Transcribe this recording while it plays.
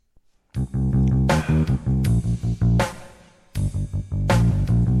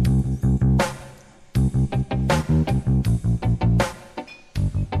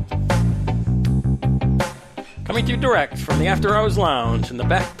Coming to you direct from the After Hours Lounge in the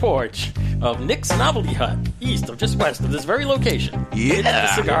back porch of Nick's Novelty Hut, east of just west of this very location. Yeah. It's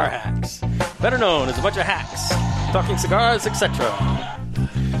the Cigar Hacks, better known as a bunch of hacks, talking cigars, etc.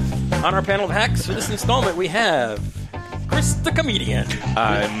 On our panel of hacks for this installment, we have Chris the Comedian.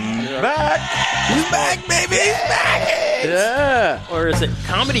 I'm back. He's back, baby. He's back. Yeah. Or is it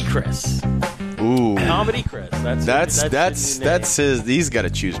Comedy Chris? Ooh. Comedy Chris. That's his. He's got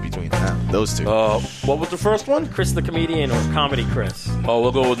to choose between those two. What was the first one? Chris the Comedian or Comedy Chris? Oh,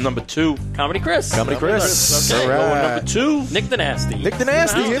 we'll go with number 2. Comedy Chris. Comedy Chris. Okay. All right. Go with number 2. Nick the Nasty. Nick the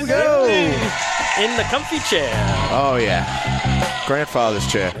Nasty. Here we go. In the comfy chair. Oh yeah.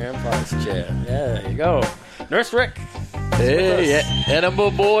 Grandfather's chair. Grandfather's chair. Yeah, there you go. Nurse Rick. Hey,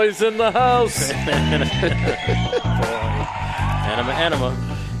 Animal Boys in the house. Anima.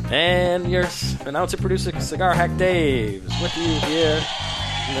 And your announcer, producer, Cigar Hack Dave is with you here.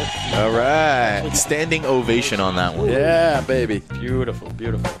 All right. Standing ovation on that one. Yeah, baby. Beautiful.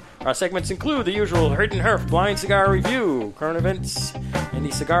 Our segments include the usual Hurt and Herf blind cigar review, current events in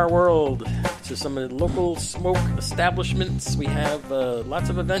the cigar world, to some of the local smoke establishments. We have lots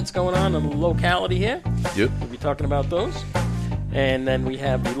of events going on in the locality here. Yep. We'll be talking about those. And then we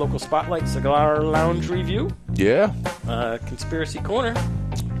have the local Spotlight Cigar Lounge review, Yeah. Conspiracy Corner.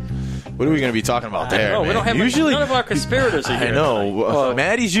 What are we going to be talking about there? No, man? we don't have usually none of our conspirators are here. I know.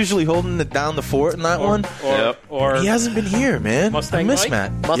 Maddie's usually holding it down the fort in that one. Or He hasn't been here, man. Mustang I miss Mike?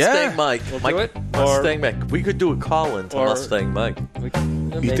 Matt. Mustang Mike. We'll Mike. do it. Mustang Mike. We could do a call-in to or- Mustang Mike. You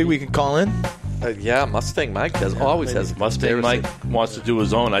think we can call in? Yeah, Mustang Mike always has Mustang Mike wants to do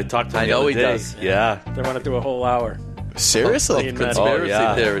his own. I talked to him I the know other he day. does. Yeah. They want to do a whole hour. Seriously? Conspiracy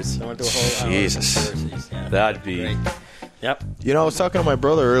yeah. theories. They want to do a whole hour. Jesus. Of conspiracies. Yeah. That'd be... Great. Yep. You know, I was talking to my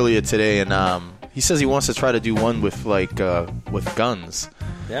brother earlier today, and he says he wants to try to do one with with guns,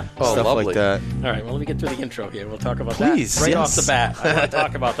 Yeah. Oh, stuff lovely. like that. All right. Well, let me get through the intro here. We'll talk about Please, that right yes. off the bat. I want to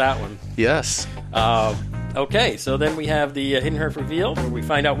talk about that one. Yes. Okay. So then we have the Hidden Herf reveal, where we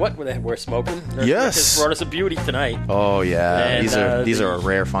find out what we're smoking. Nurse Yes. Rick has brought us a beauty tonight. Oh yeah. And, these are a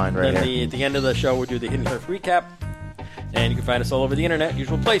rare find right Then here. at the end of the show, we'll do the Hidden Herf recap. And you can find us all over the internet,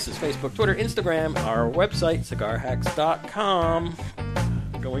 usual places: Facebook, Twitter, Instagram, our website, cigarhacks.com.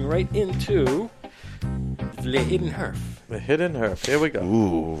 Going right into the Hidden Herf. The Hidden Herf. Here we go.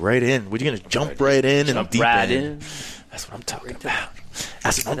 Ooh, right in. We're gonna jump right in and deep right in. in. That's what I'm talking about.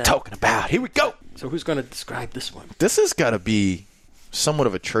 That's what I'm talking about. Here we go. So who's going to describe this one? This has got to be somewhat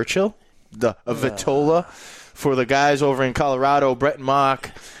of a Churchill, a Vitola, for the guys over in Colorado. Brett and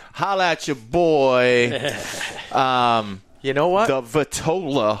Mark, holla at your boy. You know what? The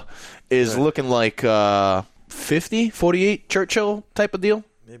Vitola is looking like 48 Churchill type of deal.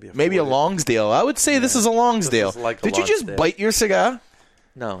 Maybe a Longsdale. I would say this is a Longsdale. This is like a Did you just Longsdale. bite your cigar?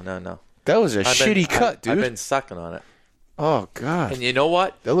 No. That was a shitty cut, dude. I've been sucking on it. Oh, God. And you know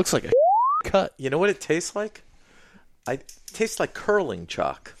what? That looks like a cut. You know what it tastes like? It tastes like curling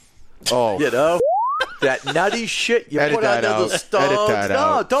chalk. Oh, You know? That nutty shit you Edit put that under out. the stones. Edit that no,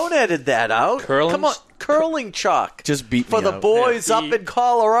 out. don't edit that out. Curling? Come on. Curling chalk. just beat For me the up. boys up in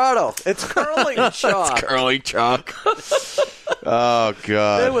Colorado. It's curling chalk. Curling chalk. Oh,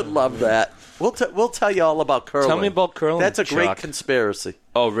 God. They would love that. We'll tell you all about curling. Tell me about curling That's a great chalk. conspiracy.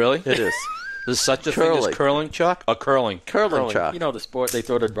 Oh, really? It is. There's such a thing Curling. as curling chalk? Curling. Curling chalk. You know the sport, they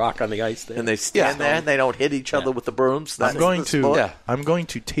throw the rock on the ice there. And they stand there and they don't hit each other with the brooms. That's I'm going the to. sport. Yeah. I'm going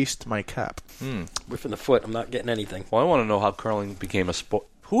to taste my cap. Whiffing the foot, I'm not getting anything. Well, I want to know how curling became a sport.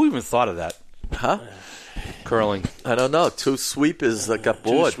 Who even thought of that? Huh? Curling. I don't know. Two sweepers that got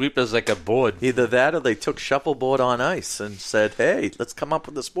Two bored. sweepers like a board. Either that or they took shuffleboard on ice and said, hey, let's come up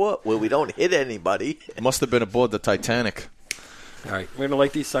with a sport where we don't hit anybody. Must have been aboard the Titanic. All right, we're going to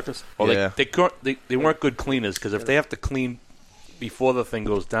like these suckers. Well, Yeah. they weren't good cleaners because if they have to clean before the thing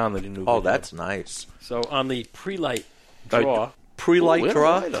goes down, they didn't do a Oh, good job. that's nice. So on the pre-light draw, Pre-light Ooh,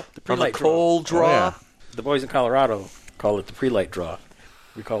 draw? the On the pre-light draw. cold draw? yeah. the boys in Colorado call it the pre-light draw.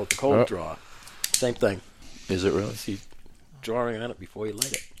 We call it the cold draw. Same thing. Is it really? See, drawing on it before you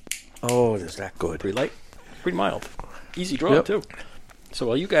light it. Oh, is that good? Pre-light, pretty mild, easy draw too. So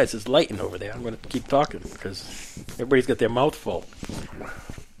while you guys is lighting over there, I'm going to keep talking because everybody's got their mouth full.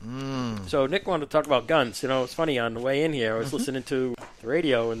 So Nick wanted to talk about guns. You know, it's funny, on the way in here, I was listening to the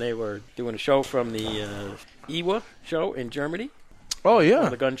radio, and they were doing a show from the IWA show in Germany. Oh, One yeah.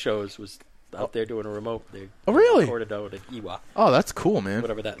 of the gun shows was out there doing a remote. They Oh, really? recorded out at IWA, Oh, that's cool, man.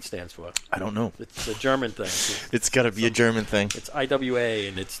 whatever that stands for. I don't know. It's a German thing. It's got to be a German thing. It's IWA,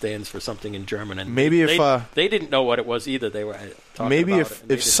 and it stands for something in German. And Maybe they, if, they didn't know what it was either. They were talking Maybe about it, and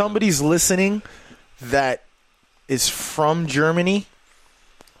they if didn't somebody's listening that is from Germany,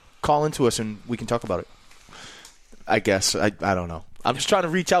 call into us and we can talk about it. I guess. I don't know. I'm just trying to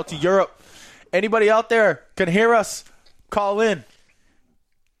reach out to Europe. Anybody out there can hear us, call in.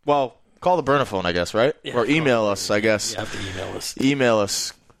 Well, call the burner phone, I guess, right? Yeah, or email us, I guess. You have to email us. Email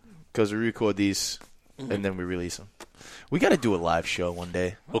us because we record these and then we release them. We got to do a live show one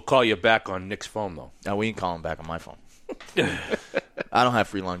day. We'll call you back on Nick's phone, though. No, we ain't calling back on my phone. I don't have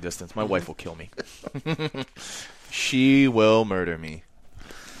free long distance. My wife will kill me. She will murder me.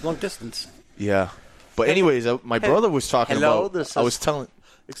 Long distance. Yeah. But anyways, my brother was talking about... I was telling...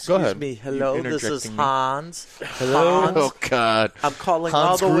 Go ahead. Me. Hello, You're this is interjecting me. Hans. Hello? Hans. Oh, God. I'm calling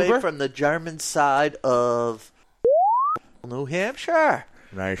Hans all the way Gruber? from the German side of New Hampshire.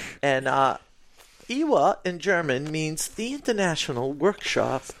 Nice. And IWA in German means the International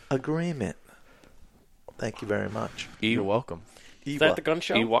Workshop Agreement. Thank you very much. You're welcome. Is that the gun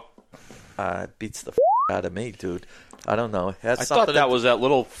show? Beats the out of me, dude. I don't know. I thought that was that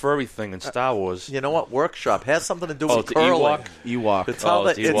little furry thing in Star Wars. You know what? Workshop has something to do Oh, with it's curling. Ewok. It's how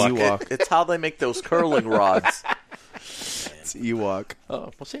it's they, Ewok. it's how they make those curling rods. It's Ewok.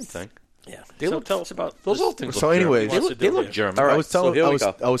 Oh, well, same thing. Yeah. They So look- tell us about Those this. little things So look anyways- German. They look German. All right, I was telling so here we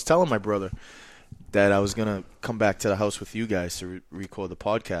go. I was telling my brother that I was gonna come back to the house with you guys to record the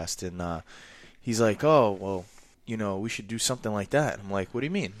podcast, and he's like, "Oh, well, you know, we should do something like that." And I'm like, "What do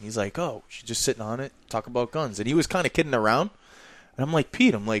you mean?" He's like, "Oh, we should just sit on it, talk about guns." And he was kind of kidding around, and I'm like,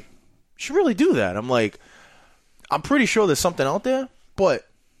 "Pete, I'm like, you should really do that." I'm like, "I'm pretty sure there's something out there," but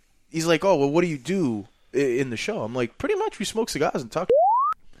he's like, "Oh, well, what do you do in the show?" I'm like, "Pretty much, we smoke cigars and talk."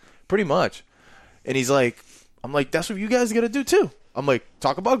 Pretty much. And he's like, I'm like, "That's what you guys got to do too." I'm like,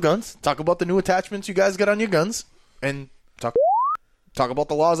 talk about guns, talk about the new attachments you guys got on your guns, and talk about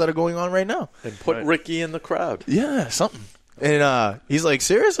the laws that are going on right now. And put Ricky in the crowd. Yeah, something. And he's like,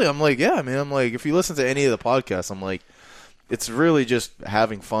 "Seriously?" I'm like, "Yeah, man." I'm like, if you listen to any of the podcasts, I'm like, it's really just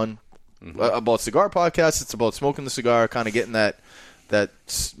having fun. About cigar podcasts, it's about smoking the cigar, kind of getting that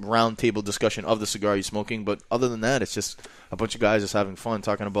round table discussion of the cigar you're smoking. But other than that, it's just a bunch of guys just having fun,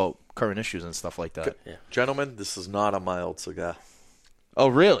 talking about current issues and stuff like that. Yeah. Gentlemen, this is not a mild cigar. Oh,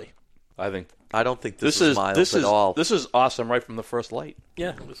 really? I think I don't think this is mild at all. This is awesome right from the first light. Yeah,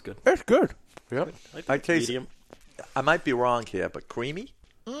 it was good. That's good. Yep. I taste medium. I might be wrong here, but creamy?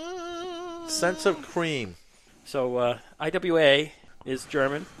 Sense of cream. So IWA is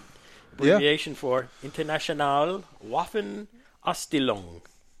German, abbreviation for International Waffenausstellung,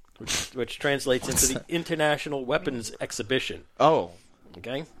 which translates into the International Weapons Exhibition. Oh.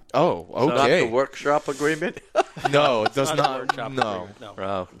 Okay? Oh, Not okay. the workshop agreement? No, it does Not not. a workshop No. agreement, no.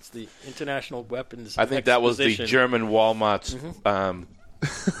 Wow. It's the International Weapons I think that was the Exposition. German Walmart's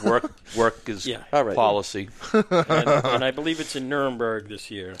work is Yeah. All right. policy. and I believe it's in Nuremberg this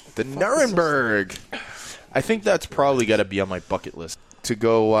year. The Nuremberg. I think that's probably got to be on my bucket list to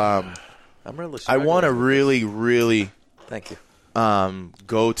go. I'm really I want to struggling with really, really this. Thank you.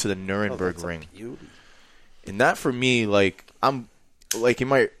 go to the Nuremberg That's a ring. beauty. And that for me, like, I'm like in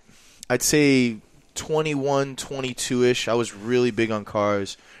my, I'd say 21, 22-ish. I was really big on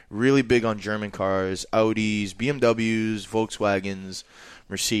cars, really big on German cars, Audis, BMWs, Volkswagens,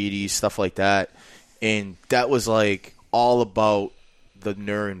 Mercedes, stuff like that. And that was like all about the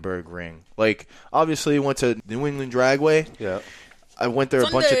Nuremberg ring. Like, obviously, went to New England Dragway. Yeah. I went there a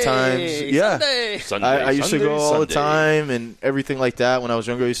bunch of times. Yeah. Sunday, I used to go all the Sunday. time and everything like that. When I was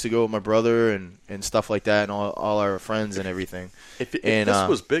younger, I used to go with my brother and stuff like that and all our friends and everything. If And, this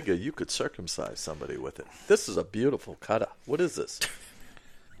was bigger, you could circumcise somebody with it. This is a beautiful cutter. What is this?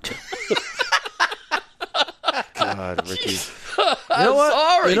 God, Ricky. You know what?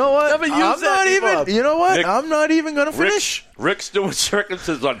 sorry. You know what? Never use I'm that not even. anymore. You know what? Nick- I'm not even gonna finish. Rick's doing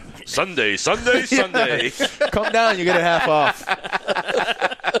circumcisions on Sunday, Sunday. Come down. You get a half off.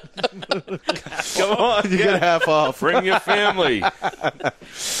 Come on, You get a half off. bring your family.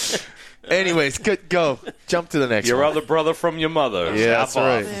 Anyways, go. Jump to the next Your one. other brother from your mother. Yeah, Half that's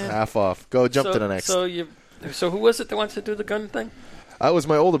right. off. Half off. Go. Jump to the next. So who was it that wants to do the gun thing? That was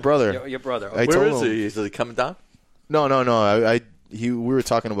my older brother. Your brother. I Where told is him. he? Is he coming down? No. We were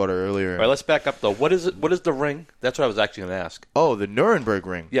talking about it earlier. All right, let's back up though. What is it? What is the ring? That's what I was actually going to ask. Oh, the Nuremberg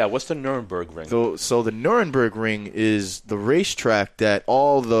ring. Yeah, what's the Nuremberg ring? So the Nuremberg ring is the racetrack that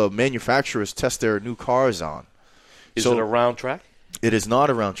all the manufacturers test their new cars on. Is so- it a round track? It is not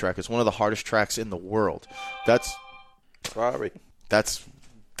a round track. It's one of the hardest tracks in the world. That's Sorry.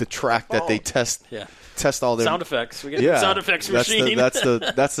 the track that they test Yeah. all their Sound effects. We get the sound effects machine. That's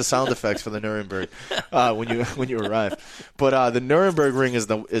the sound effects for the Nuremberg when you arrive. But the Nuremberg ring is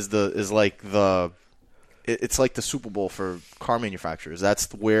like it's like the Super Bowl for car manufacturers.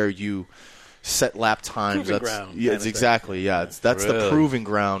 That's where you set lap times. Proving That's ground yeah, kind it's of exactly yeah. That's the Really? proving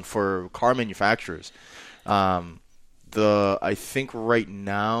ground for car manufacturers. I think right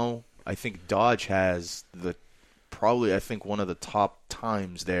now, Dodge has probably one of the top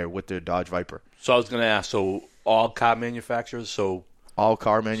times there with their Dodge Viper. So I was going to ask, so all car manufacturers, all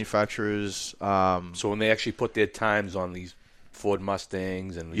car manufacturers. So when they actually put their times on these Ford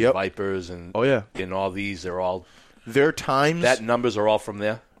Mustangs and these Vipers and and all these, they're all their times. That numbers are all from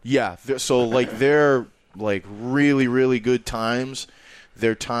there. Yeah. So they're like really, really good times.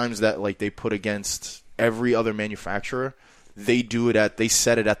 They're times that like they put against every other manufacturer. They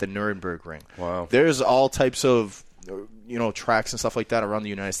set it at the Nuremberg Ring. Wow. There's all types of tracks and stuff like that around the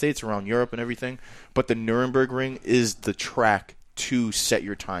United States, around Europe and everything. But the Nuremberg Ring is the track to set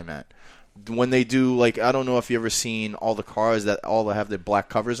your time at. When they do, like, I don't know if you ever seen all the cars that all have their black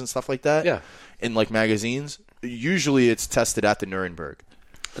covers and stuff like that. Yeah. In like magazines. Usually it's tested at the Nuremberg.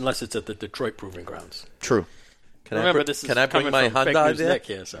 Unless it's at the Detroit Proving Grounds. True. Can I bring my Hyundai there?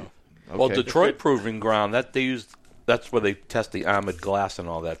 Here, so. Okay. Well, Detroit Proving Ground, that's where they test the armored glass and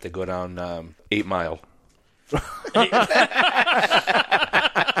all that. They go down 8 Mile. You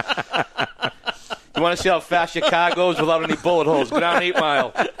want to see how fast your car goes without any bullet holes? Go down 8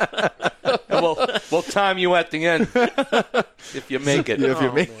 Mile. And we'll time you at the end if you make it. Yeah,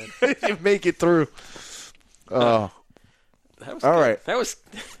 if you make it through. That was all good. right. That was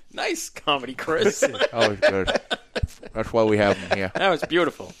nice comedy, Chris. That was good. That's why we have them here. That was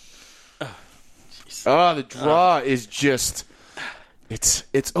beautiful. The draw is just it's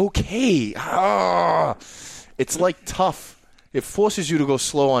okay. It's like tough. It forces you to go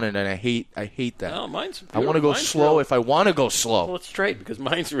slow on it, and I hate that. No, mine's I want to go slow if I want to go slow. Well, it's straight because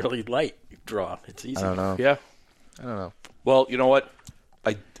mine's really light draw. It's easy. I don't know. Yeah. I don't know. Well, you know what?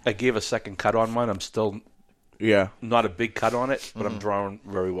 I gave a second cut on mine. I'm still not a big cut on it, but I'm drawing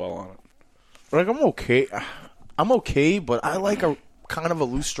very well on it. Like, I'm okay, but I like a kind of a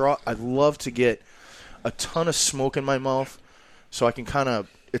loose draw. I love to get a ton of smoke in my mouth so I can kind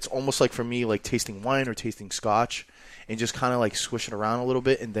of, it's almost like for me like tasting wine or tasting scotch and just kind of like swish it around a little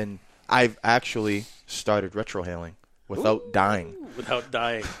bit. And then I've actually started retrohaling without dying. Without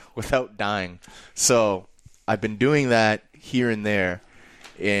dying. So I've been doing that here and there,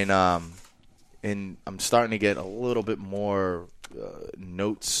 and I'm starting to get a little bit more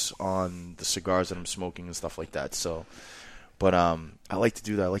notes on the cigars that I'm smoking and stuff like that. So, but I like to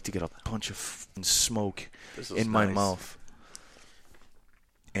do that. I like to get a bunch of smoke in my mouth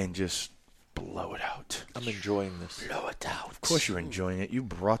and just blow it out. I'm enjoying this. Blow it out. Of course you're enjoying it. You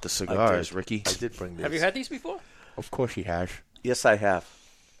brought the cigars, Ricky. I did bring these. Have you had these before? Of course he has. Yes, I have.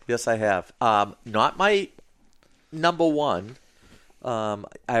 Not my number one. I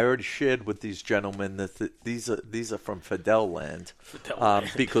already shared with these gentlemen that these are from Fidel Land.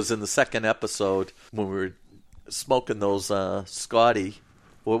 Because in the second episode, when we were smoking those Scotty,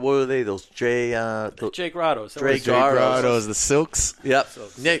 what were they? Those J Grottos. J Grottos, the Silks. Yep.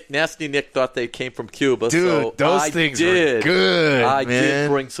 Nasty Nick thought they came from Cuba. Dude, so those things are good. I man. did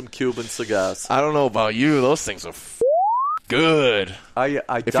bring some Cuban cigars. I don't know about you. Those things are good.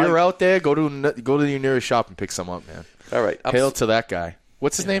 If you're out there, go to your nearest shop and pick some up, man. All right. Hail to that guy.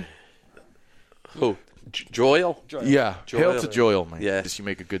 What's his name? Who? Joel? Yeah. Joel. Hail to Joel, man. Yeah. Just you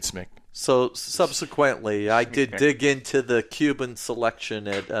make a good smick. So subsequently, I did dig into the Cuban selection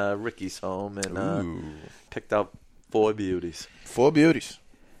at Ricky's home and picked out 4 beauties. 4 beauties.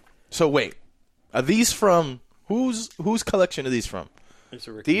 So wait, are these from whose collection are these from?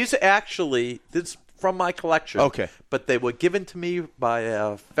 These actually, this from my collection. Okay, but they were given to me by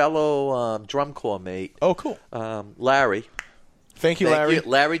a fellow drum corps mate. Oh, cool. Larry. Thank you, Larry.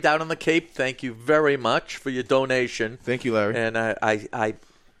 Larry down on the Cape. Thank you very much for your donation. Thank you, Larry. And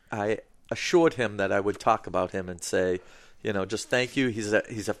I assured him that I would talk about him and say, just thank you. He's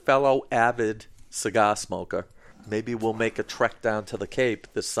a fellow avid cigar smoker. Maybe we'll make a trek down to the Cape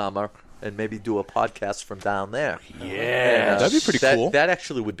this summer and maybe do a podcast from down there. Yeah, that'd be pretty cool. That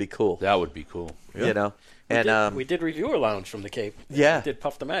actually would be cool. That would be cool. Yeah. We did Reviewer Lounge from the Cape. Yeah. We did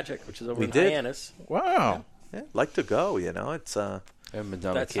Puff the Magic, which is over in did. Hyannis. Wow. Yeah, I'd like to go. It's Haven't been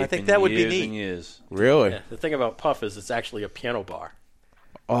down the Cape I think in that would be years neat. and years. Really? Yeah, the thing about Puff is it's actually a piano bar.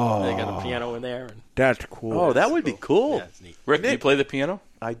 Oh, They got a piano in there. And that's cool. Oh, that would be cool. yeah, it's neat. Rick, do you play the piano?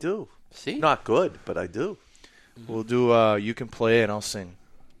 I do. See? Not good, but I do. We'll do. You can play and I'll sing.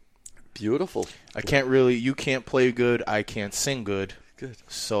 Beautiful. You can't play good. I can't sing good. Good.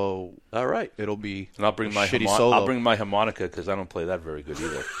 So All right. it'll be. And I'll bring my shitty solo. I'll bring my harmonica because I don't play that very good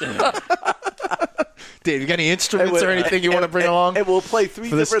either. Dave, you got any instruments or anything you want to bring along? And we'll play 3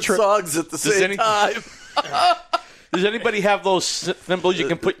 for this different trip? songs at the same time. Does anybody have those thimbles you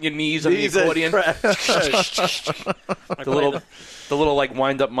can put in your knees on the accordion? The little like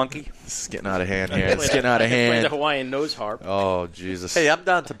wind up monkey. It's getting out of hand here. It's getting out of Play the hand. Hawaiian nose harp. Oh, Jesus. Hey, I'm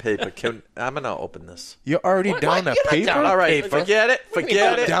down to paper. I'm going to open this. You're already down to paper? All right, paper. forget it.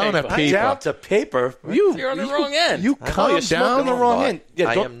 Forget it. Down to paper. Down to paper. You're on the wrong end. You calm you're down. smoking the wrong end. Yeah,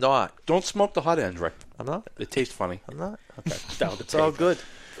 I am not. Don't smoke the hot ends, Rick. I'm not. They taste funny. I'm not. Okay. Down to It's all paper. good.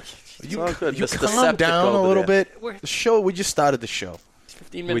 You, all good. you Mr. calm Septic down a over little there. bit. The show, we just started the show.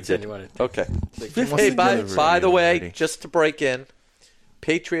 15 minutes in, you want to Okay. What's Hey, the by delivery the way, already? just to break in,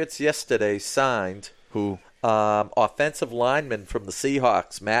 Patriots yesterday signed Who? offensive lineman from the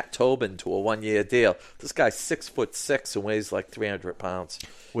Seahawks, Matt Tobin, to a 1-year deal. This guy's 6'6" and weighs like 300 pounds.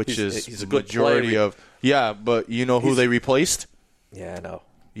 Which is he's a good majority player. of. Yeah, but you know who they replaced? Yeah, I know.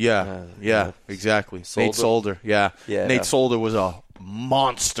 Yeah, exactly. Solder? Nate Solder. Yeah. Yeah. Nate Solder was a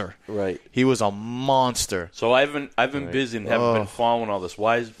monster. Right. He was a monster. So I've been busy and haven't been following all this.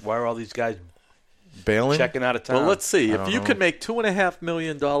 Why are all these guys Bailing? checking out of town? Well, let's see. If don't you know. could make $2.5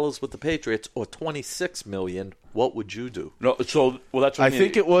 million with the Patriots or $26 million, what would you do? No, so that's what I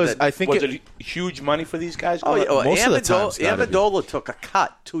think it was. I think was it. it huge money for these guys? Oh, yeah. Well, most of the time it's gotta be. Amendola took a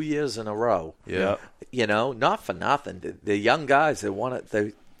cut 2 years in a row. Yeah. You know, not for nothing. They're young guys. They want to.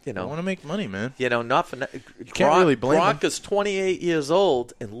 They, you I know, want to make money, man. you know, not for. You can't really blame him. Gronk is 28 years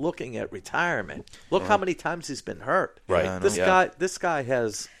old and looking at retirement. Look how many times he's been hurt. Right. Yeah, I know. This guy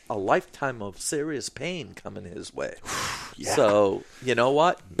has a lifetime of serious pain coming his way. So you know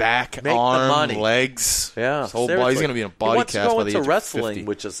what? Back, Make the arm, money. legs. Yeah, His whole seriously. body's going to be in a body He wants cast to go by the into age wrestling, of 50.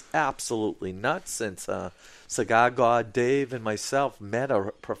 which is absolutely nuts. Since Cigar God Dave and myself met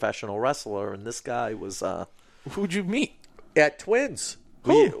a professional wrestler, and this guy was Who'd you meet? at Twins.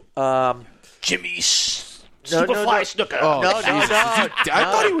 Who? Jimmy No, Superfly no. Snooker. Oh, No, Jesus. no, I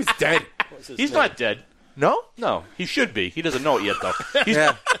thought he was dead. He's not dead. No? No, he should be. He doesn't know it yet, though.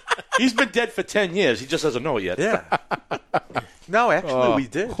 Yeah, He's been dead for 10 years. He just doesn't know it yet. yeah. No, actually, we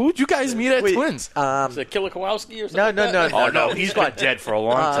did. Who'd you guys meet at We- Twins? Is it Killer Kowalski or something? No, like no, that? no, Oh, no, he's been dead for a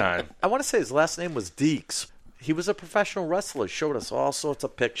long time. I want to say his last name was Deeks. He was a professional wrestler. Showed us all sorts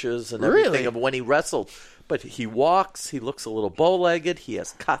of pictures and everything Really? of when he wrestled. But he walks. He looks a little bow-legged. He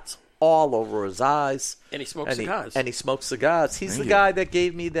has cuts all over his eyes. And he smokes cigars. And he smokes cigars. He's the guy that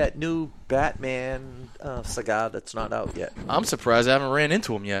gave me that new Batman cigar that's not out yet. I'm surprised I haven't ran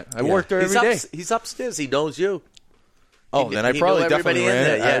into him yet. I Yeah. work there he's every day. He's upstairs. He knows you. Oh, He- then I he probably knew definitely everybody in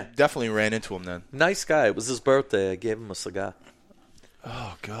ran. there, yeah. I definitely ran into him then. Nice guy. It was his birthday. I gave him a cigar.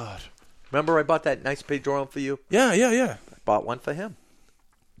 Oh God. Remember I bought that nice Padron for you? Yeah. I bought one for him.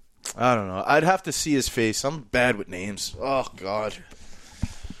 I don't know. I'd have to see his face. I'm bad with names. Oh God.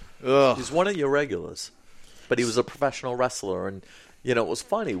 Ugh. He's one of your regulars. But he was a professional wrestler. And, you know, it was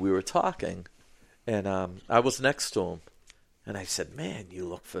funny. We were talking, and I was next to him. And I said, man, you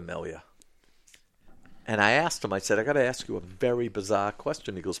look familiar. And I asked him, I said, I got to ask you a very bizarre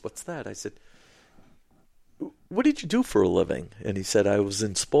question. He goes, what's that? I said, what did you do for a living? And he said, I was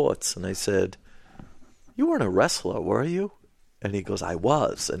in sports. And I said, you weren't a wrestler, were you? And he goes, I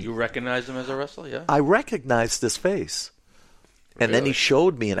was. And You recognize him as a wrestler? Yeah. I recognized his face. And then he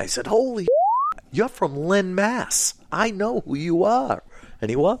showed me, and I said, holy you're from Lynn, Mass. I know who you are. And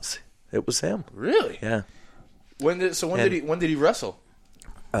he was. It was him. Really? Yeah. When did he wrestle?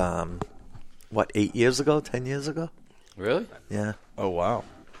 8 years ago? 10 years ago? Really? Yeah. Oh wow.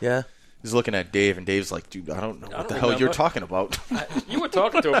 Yeah. He's looking at Dave, and Dave's like, "Dude, I don't know what don't the hell you're remember. talking about." You were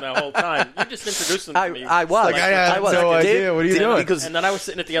talking to him that whole time. You just introduced him to me. I was. Like, I had was. no idea. What are you doing? Because And then I was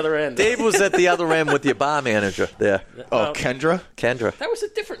sitting at the other end. Dave was at the other end with your bar manager there. Oh, Kendra. Kendra. That was a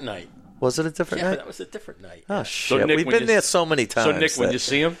different night. Was it a different Yeah, night? that was a different night. Oh, shit. Nick, We've when been you- there so many times. So, Nick, when that- you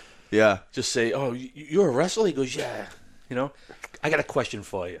see him, Yeah. just say, oh, you're a wrestler? He goes, yeah. You know, I got a question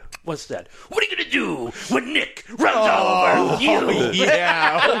for you. What's that? What are you going to do when Nick runs over you?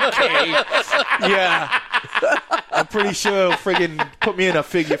 Yeah. Okay. Yeah. I'm pretty sure friggin' put me in a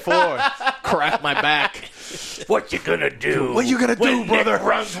figure four, crack my back. What you going to do? What you gonna do, when brother? Nick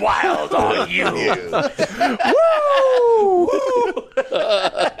runs wild on you.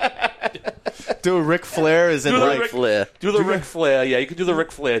 Dude, Ric Flair is in Do the like. Ric Flair. Do the Ric Flair. Yeah, you can do the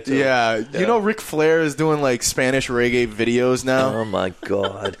Ric Flair, too. Yeah, you know Ric Flair is doing like Spanish reggae videos now. Oh, my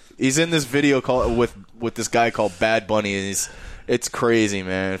God. He's in this video called with this guy called Bad Bunny, and it's crazy,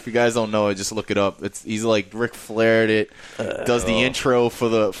 man. If you guys don't know it, just look it up. He's like Ric Flaired it, does the intro for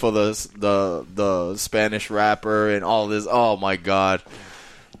the Spanish rapper and all this. Oh my God!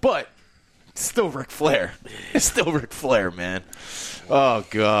 But it's still Ric Flair. It's still Ric Flair, man. Oh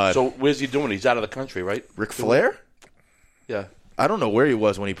God! So where's he doing? He's out of the country, right? Ric Flair? Yeah. I don't know where he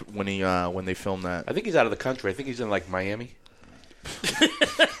was when they filmed that. I think he's out of the country. I think he's in like Miami.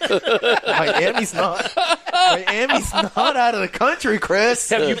 Miami's not out of the country, Chris.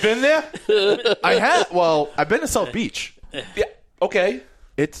 Have you been there? I have. Well, I've been to South Beach. Yeah. Okay.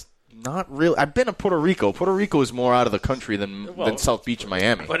 It's not really. I've been to Puerto Rico. Puerto Rico is more out of the country than South Beach and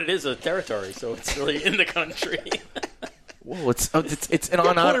Miami. But it is a territory, so it's really in the country. Well, it's on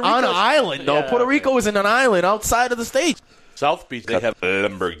an island, though. Yeah, Puerto okay. Rico is in an island outside of the state. South Beach, they have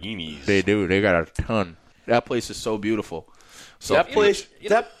Lamborghinis. They do. They got a ton. That place is so beautiful. So That place.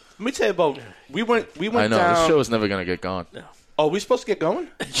 Let me tell you about. We went I know down. this show is never gonna get gone. Oh, we supposed to get going?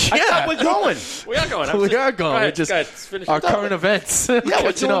 I Yeah. thought we're going. We are going. We are going. Go ahead, It just- go ahead, finish Our your thought. current events. Yeah, we're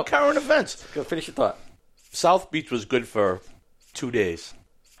Catching doing up. current events. Go finish your thought. South Beach was good for 2 days.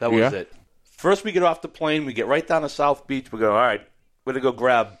 That was Yeah? it. First, we get off the plane. We get right down to South Beach. We go, all right, we're going to go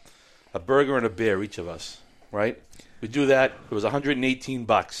grab a burger and a beer, each of us, right? We do that. It was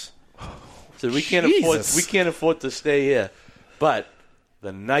 $118. So we can't afford to stay here. But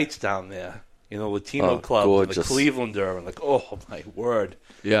the nights down there, Latino club, and the gorgeous. Clevelander, and oh my word.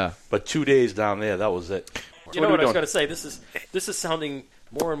 Yeah. But 2 days down there, that was it. You know what I was going to say? This is sounding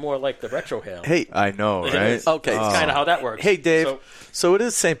more and more like the retro hail. Hey, I know, It right? is. Okay. It's kind of how that works. hey, Dave. So, So it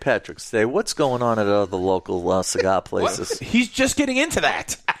is St. Patrick's Day. What's going on at other local cigar places? He's just getting into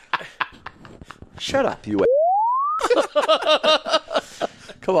that. Shut up, you.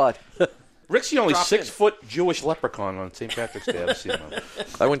 Come on. Rick's the only Drop 6-foot Jewish leprechaun on St. Patrick's Day I've seen him.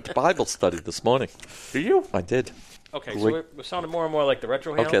 I went to Bible study this morning. Did you? I did. okay, so we're sounding more and more like the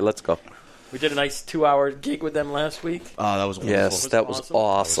retro hail. Okay, let's go. We did a nice 2-hour gig with them last week. Oh, that was wonderful. Yes, that was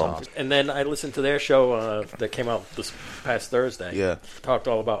awesome. And then I listened to their show that came out this past Thursday. Yeah. Talked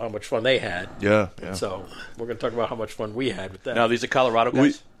all about how much fun they had. Yeah. So we're going to talk about how much fun we had with them. Now, these are Colorado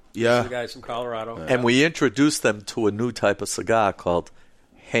guys? The Yeah. guys from Colorado. And we introduced them to a new type of cigar called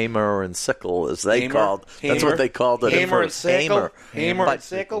Hamer and Sickle, as they Hamer? called. That's Hamer? what they called it. at Hamer and first. Sickle? Hamer But and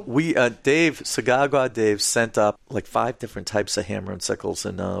Sickle? We Dave Cigar God Dave sent up like 5 different types of hammer and sickles,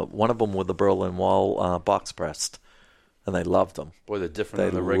 and one of them with the Berlin Wall box pressed, and they loved them. Boy, they're different They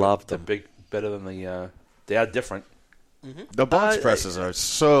than the regular. loved They're them. better than the. They are different. The box presses are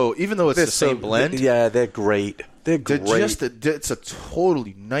so, even though it's the same blend, Yeah, they're great. They're they're great. it's a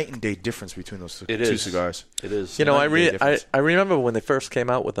totally night and day difference between those It two is. cigars. It is. You know, Night and day difference. I remember when they first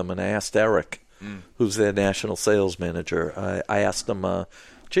came out with them, and I asked Eric, who's their national sales manager, I asked him,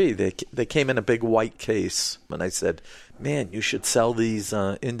 gee, they came in a big white case, and I said, man, you should sell these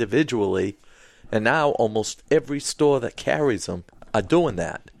individually. And now almost every store that carries them are doing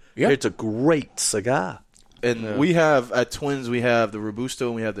that. Yeah. It's a great cigar. And we have, at Twins, we have the Robusto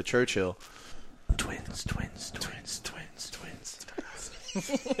and we have the Churchill. Twins.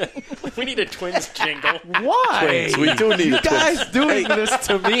 We need a Twins jingle. Why? Twins. We do need you a Twins. guys doing this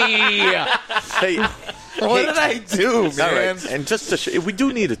to me. Hey, What did I do, man? all right. And just to we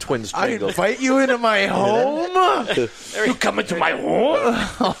do need a Twins I jingle. invite you into my home? You come into my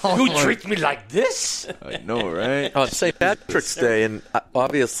home? You treat me like this? I know, right? On St. Patrick's Day, and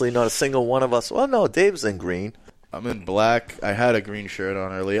obviously not a single one of us. Well, no, Dave's in green. I'm in black. I had a green shirt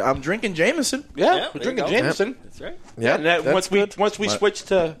on earlier. I'm drinking Jameson. Yeah, Yeah, we're there drinking you go. Jameson. That's right. Yeah, And that, that's once we switch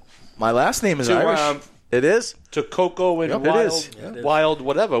to My last name is Irish. It is. to cocoa and Yep. It wild, is. Yeah, it is. wild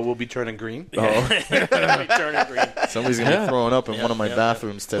whatever, we'll be turning green. Turning green. Somebody's going to be throwing up in one of my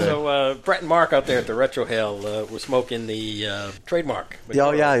bathrooms today. So Brett and Mark out there at the Retro Hail were smoking the trademark.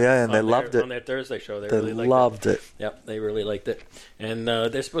 Oh, yeah, and they loved it. On their Thursday show. They They really liked loved it. Yep, they really liked it. And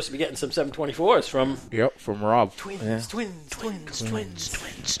they're supposed to be getting some 724s from Yep, from Rob. Twins.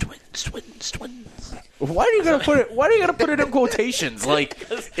 Why are you gonna put it? Why are you gonna put it in quotations? Like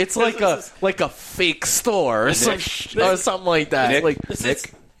it's like a fake store or something like that. Nick, like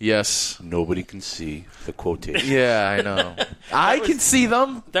Nick, yes, Nobody can see the quotation. yeah, I know. I can see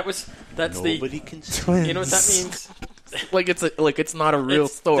them. that's Nobody the. can see. You know what that means? Like it's not a real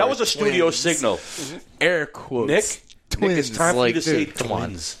store. That was a studio signal. air quotes. Nick, Twins, Nick, it's time like, for you to say dude, come on.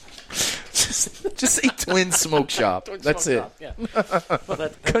 twins. Just say Twin Smoke Shop. That's it. Yeah. Well,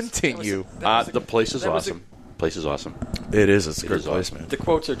 Continue. The place is that was awesome. Place is awesome. It is. It's a It great is place, awesome. man. The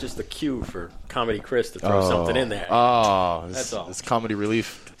quotes are just a cue for Comedy Chris to throw something in there. Oh, That's all. It's comedy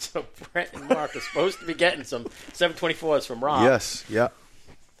relief. So Brett and Mark are supposed to be getting some 724s from Rob. Yes. Yeah.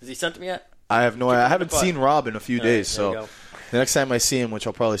 Has he sent them yet? I have no idea. I haven't butt. seen Rob in a few All right, days, there you so go. the next time I see him, which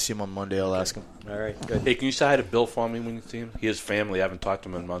I'll probably see him on Monday, I'll ask him. All right, good. Hey, can you say hi to Bill for me when you see him? He has family. I haven't talked to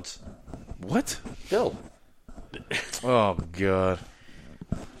him in months. What? Bill. Oh God!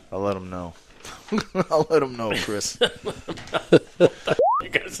 I'll let him know. I'll let him know, Chris. You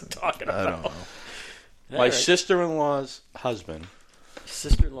guys are talking I about. don't know. My sister-in-law's husband.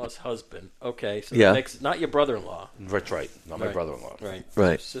 Sister-in-law's husband. Okay, so Yeah. that makes not your brother-in-law. That's right. Not my Right. brother-in-law.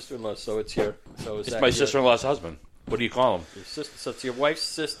 Right. Sister-in-law. So it's your. So is It's that my your- sister-in-law's husband. What do you call him? Your sister, so it's your wife's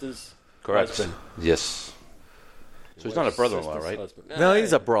sister's Correct. husband. Yes. So he's not a Wife's brother-in-law, sister's right? husband. No,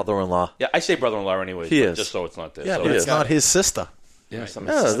 he's a brother-in-law. Yeah, I say brother-in-law anyways. He but is. Just so it's not there. Yeah, so but it's Yeah. not his sister. Yeah,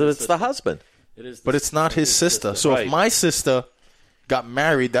 Yeah, it's the husband. It is. But it's not his sister. So Right. if my sister got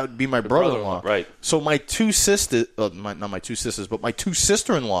married, that would be my brother-in-law. Right. So my two sisters, not my two sisters, but my two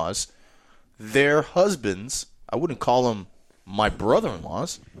sister-in-laws, their husbands, I wouldn't call them my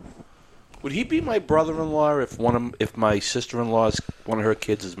brother-in-laws. Would he be my brother-in-law if my sister-in-law's one of her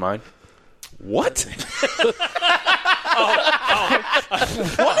kids is mine? What?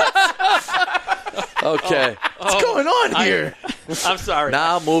 Okay. What's going on here? I'm sorry.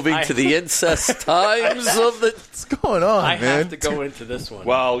 Now moving to the incest times of the. What's going on, I man? have to go into this one.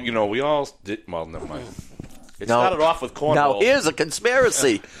 Well, we all did. Well, never mind. It No. started off with cornhole. Now here's a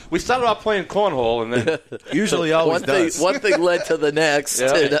conspiracy. We started off playing cornhole, and then Usually always does. One thing led to the next.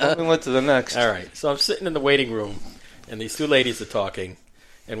 yeah, and, one thing led to the next. All right. So I'm sitting in the waiting room, and these two ladies are talking,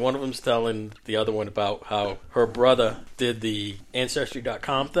 and one of them's telling the other one about how her brother did the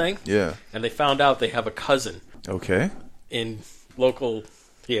Ancestry.com thing, Yeah. and they found out they have a cousin Okay. in local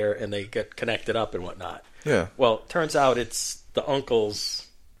here, and they get connected up and whatnot. Yeah. Well, it turns out it's the uncle's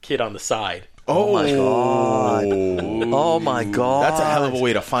kid on the side. oh my god! Oh my god! That's a hell of a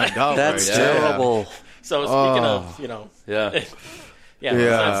way to find out. That's right there. terrible. So speaking of, Yeah, yeah, Yeah. does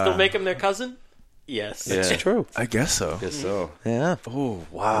that still make him their cousin? Yes. Yeah. It's true. I guess so. guess so. Yeah. Oh,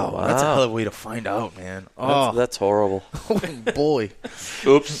 wow. That's a hell of a way to find out, man. Oh, That's horrible. boy.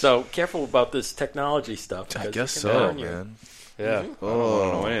 Oops. So careful about this technology stuff. I because guess it can so, burn you. man. Yeah. I don't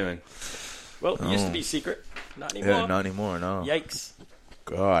know anything. Well, it used to be secret. Not anymore. Yeah, not anymore, no. Yikes.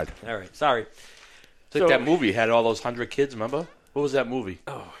 God. All right. Sorry. It's like that movie had all those 100 kids. Remember? What was that movie?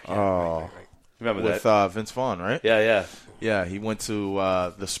 Oh. Oh. Remember With that? Vince Vaughn, right? Yeah. Yeah, he went to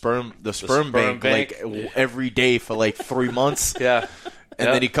the sperm sperm bank, bank. like every day for like 3 months. Yeah. And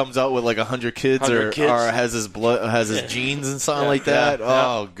then he comes out with like 100 kids, 100 kids. or has his blood, has his genes and something like that. yeah.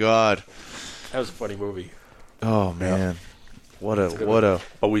 Oh God. That was a funny movie. Oh man. What a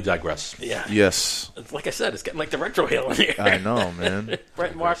Oh, we digress. Yeah. yes. It's like I said, it's getting like the retro hill in here. I know, man.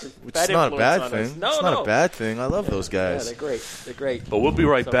 Brett and Mark. It's not a bad thing. No, it's not a bad thing. I love those Yeah, guys. they're great. They're great. But we'll be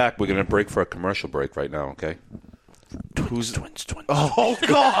right back. We're going to break for a commercial break right now, okay? Who's Twins. Oh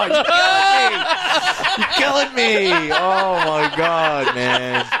God! You're killing me! You're killing me! Oh my God,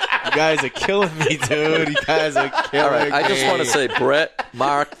 man! You guys are killing me, dude. You guys are killing All right, me. I just want to say, Brett,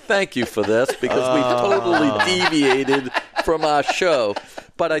 Mark, thank you for this because we totally deviated from our show.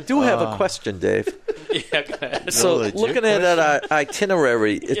 But I do have a question, Dave. Yeah, go ahead. So, legit looking at our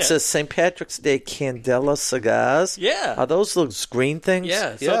itinerary, it Yeah. says St. Patrick's Day Candela cigars. Yeah. Are those those green things?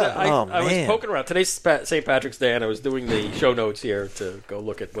 Yeah, so Yeah. I was man. poking around. Today's St. Patrick's Day, and I was doing the show notes here to go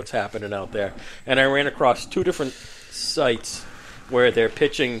look at what's happening out there. And I ran across two different sites where they're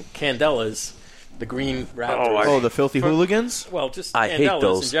pitching Candelas, the green Raptors. Oh, the filthy hooligans. Well, just I hate Candelas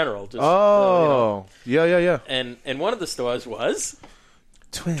those. in general. Just, Oh, yeah. And one of the stores was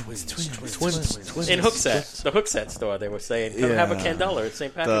Twins. in Hookset. The Hookset store, they were saying, come have a Yeah. Candela at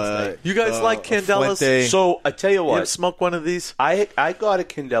St. Patrick's Day. You guys like Candelas? Fuente. So, I tell you You ever what. smoke one of these? I got a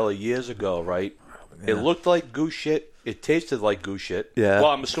Candela years ago, right? It looked like goose shit. It tasted like goose shit. Yeah.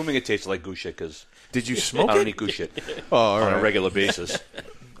 Well, I'm assuming it tasted like goose shit because Did you I smoke don't it? eat goose shit Oh, all on a right. regular basis.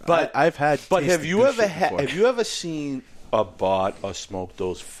 But I've had. But have tasted you good ever shit before. have you ever seen or bought or smoked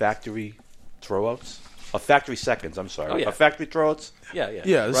those factory throwouts? Or factory seconds, I'm sorry. Oh, yeah. Or factory throwouts? Yeah.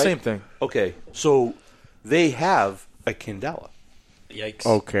 Yeah, the Right? same thing. Okay. So they have a Candela. Yikes.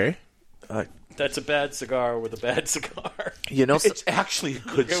 Okay. That's a bad cigar with a bad cigar. You know, It's actually a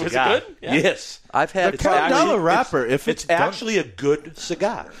good Was it cigar. good? Yeah. Yes. I've had The Candela wrapper, if It's it's done- actually a good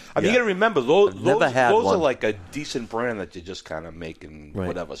cigar. I mean, Yeah. you got to remember, those never had are one. like a decent brand that you're just kind of making Right.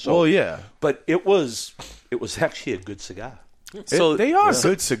 whatever. So, Well, yeah. But it was actually a good cigar. So they are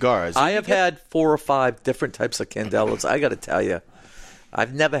good cigars. I have had 4 or 5 different types of Candelas. I got to tell you,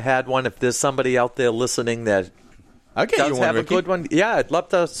 I've never had one. If there's somebody out there listening that I'll get does you one, have a Ricky. good one, yeah, I'd love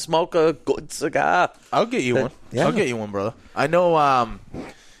to smoke a good cigar. I'll get you one. yeah. I'll get you one, brother. I know.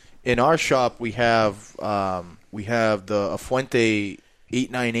 In our shop we have the Fuente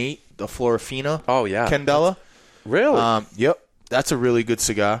 898, the Florafina. Oh, yeah. Candela. Really? Yep, that's a really good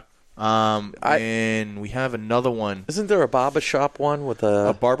cigar. And we have another one, Isn't there a barber shop one with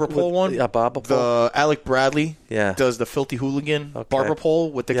a barber pole one. A barber pole. The Alec Bradley Yeah. does the Filthy Hooligan Okay. barber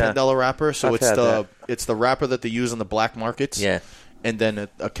pole with the Yeah. Candela wrapper. So I've it's had that. it's the wrapper that they use on the black markets. Yeah. and then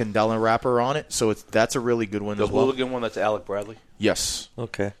a Candela wrapper on it. So that's a really good one The as well. Hooligan one, that's Alec Bradley? Yes.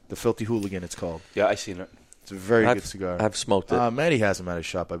 Okay. The Filthy Hooligan, it's called. Yeah, I seen it. It's a very good cigar. I've smoked it. Maddie has them at his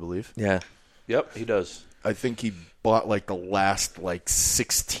shop, I believe. Yeah. Yep, he does. I think he bought like the last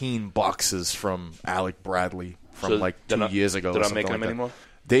 16 boxes from Alec Bradley from So 2 years ago. They're or not something making like them that. anymore?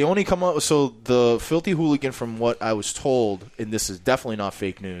 They only come out. So the Filthy Hooligan, from what I was told, and this is definitely not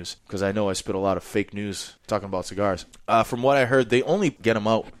fake news because I know I spit a lot of fake news talking about cigars. From what I heard, they only get them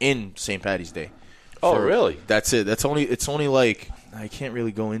out in St. Patty's Day. Oh, really? That's it. It's only like, I can't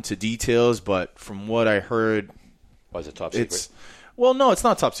really go into details, but from what I heard, Why is it top secret? well, no, it's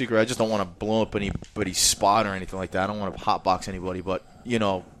not top secret. I just don't want to blow up anybody's spot or anything like that. I don't want to hotbox anybody, but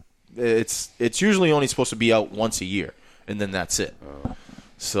it's usually only supposed to be out once a year, and then that's it.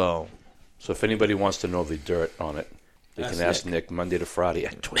 So if anybody wants to know the dirt on it, they can ask Nick Monday to Friday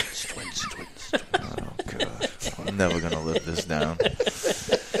at Twins. oh god, I'm never gonna live this down.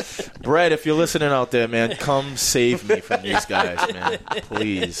 Brett, if you're listening out there, man, come save me from these guys, man.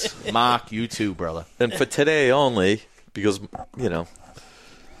 Please. Mark, you too, brother. And for today only, because,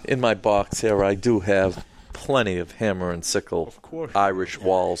 in my box here, I do have plenty of hammer and sickle Irish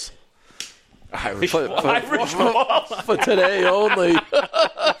walls. Irish balls. For today only.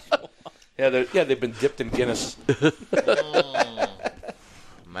 Yeah, they've been dipped in Guinness.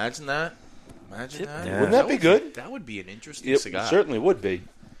 Imagine that. Yeah. Wouldn't that be good? That would be an interesting It cigar. certainly would be.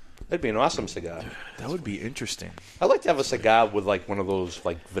 That'd be an awesome cigar. That would be interesting. I'd like to have a cigar with one of those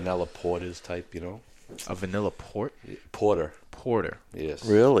vanilla porters type, A vanilla Porter. porter. Yes.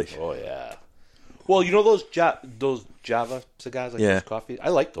 Really? Oh yeah. Well, those Java cigars, Yeah. those coffee. I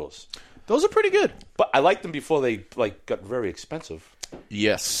like those, Those are pretty good. but I liked them before they got very expensive.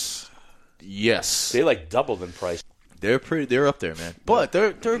 Yes. They doubled in price. They're up there, man. But they're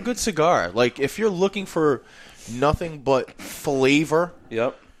a good cigar. Like if you're looking for nothing but flavor,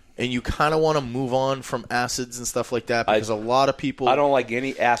 Yep. and you kind of want to move on from acids and stuff like that, because a lot of people. I don't like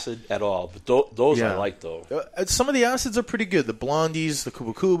any acid at all, but those Yeah. I like though. Some of the acids are pretty good. The Blondies, the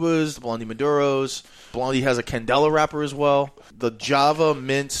Cuba Cubas, the Blondie Maduros. Blondie has a Candela wrapper as well. The Java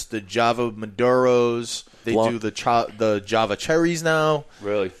Mints, the Java Maduros. They do the Java Cherries now.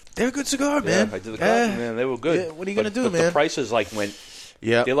 Really. They're a good cigar, man. Yeah, I did the coffee, man. They were good. Yeah, what are you going to do, but man? The prices went.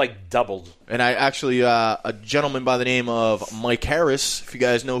 Yeah. They doubled. And I actually, a gentleman by the name of Mike Harris, if you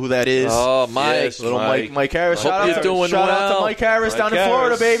guys know who that is. Oh, Mike. Yes, Little Mike Harris. Hope you're doing Shout out well. to Mike Harris Mike down in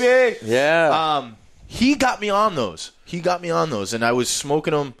Harris. Florida, baby. Yeah. He got me on those. And I was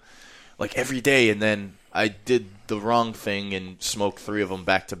smoking them every day, and then I did the wrong thing and smoked 3 of them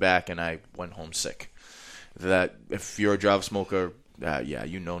back to back, and I went home sick. That if you're a Java smoker,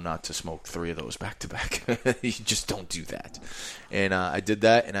 you know not to smoke 3 of those back to back. You just don't do that. And I did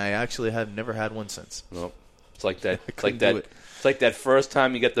that, and I actually have never had one since. No, it's like that. couldn't do it. It's like that first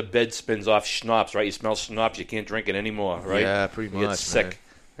time you get the bed spins off schnapps, right? You smell schnapps, you can't drink it anymore, right? Yeah, pretty You much. get sick.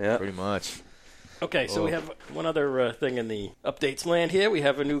 Man. Yeah. Pretty much. Okay, so we have one other thing in the updates land here. We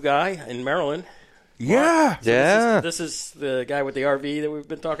have a new guy in Maryland. Yeah. Yeah. This is the guy with the RV that we've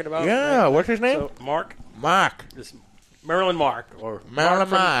been talking about. Yeah. right? What's his name? So, Mark. Mark. This Maryland Mark. Or Maryland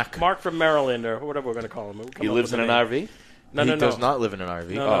Mark. Mark from Maryland, or whatever we're going to call him. We'll come He up lives with in a an name. RV. No, He no, no. does not live in an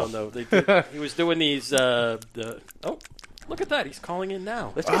RV. No. He was doing these. Oh, look at that. He's calling in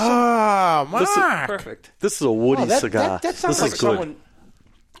now. Let's get Ah, Mark. Perfect. This is a woody cigar. That sounds this like is good. someone.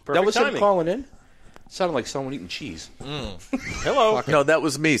 Perfect That was timing. him calling in. Sounded like someone eating cheese. Hello. No, that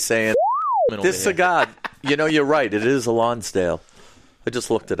was me saying Over this here. cigar. You're right. It is a Lonsdale. I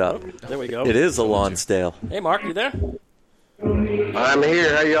just looked it up. There we go. It is a Lonsdale. Hey, Mark, you there? I'm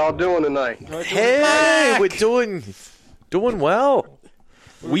here. How y'all doing tonight? Hey, we're doing well.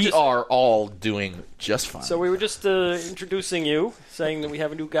 We are all doing just fine. So we were just introducing you, saying that we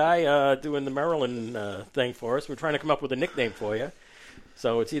have a new guy doing the Maryland thing for us. We're trying to come up with a nickname for you.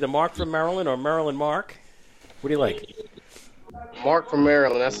 So it's either Mark from Maryland or Maryland Mark. What do you like? Mark from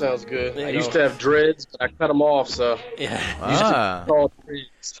Maryland. That sounds good. There I you used go. to have dreads, but I cut them off, so Yeah. called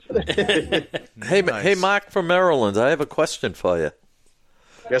dreads. Hey, Nice. hey, Mark from Maryland. I have a question for you.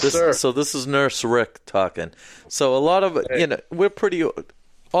 Yes, sir. So this is Nurse Rick talking. So a lot of we're pretty.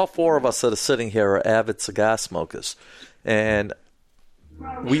 All 4 of us that are sitting here are avid cigar smokers, and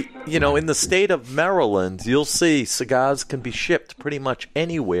we, in the state of Maryland, you'll see cigars can be shipped pretty much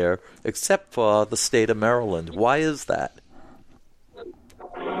anywhere except for the state of Maryland. Why is that?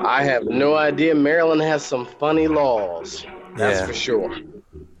 I have no idea. Maryland has some funny laws. That's Yeah. for sure.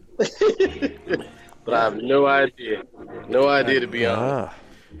 But I have no idea. No idea, to be honest.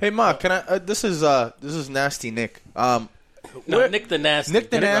 hey, Mark, can I? This is Nasty Nick. No, Nick the Nasty. Nick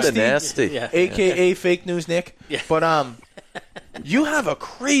the Get it right. Nasty. The nasty. Yeah. AKA Fake News Nick. Yeah. But You have a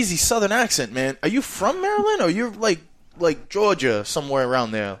crazy Southern accent, man. Are you from Maryland, or you're like Georgia, somewhere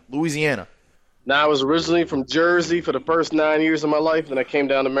around there, Louisiana? Now, I was originally from Jersey for the first 9 years of my life, then I came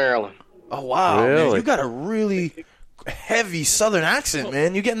down to Maryland. Oh wow, man, Really? you got a really heavy Southern accent,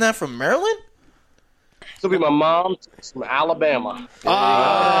 man. You getting that from Maryland? This will be my mom from Alabama.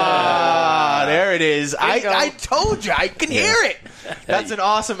 There it is. I told you, I can hear it. That's an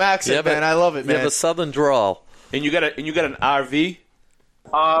awesome accent, man. I love it, You have man. a Southern drawl. And you got an RV?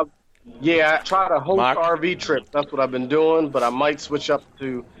 Yeah, I tried a host Mark? RV trip. That's what I've been doing, but I might switch up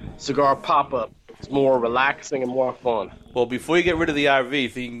to cigar pop-up. It's more relaxing and more fun. Well, before you get rid of the RV,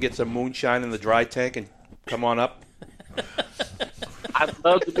 if you can get some moonshine in the dry tank and come on up. I'd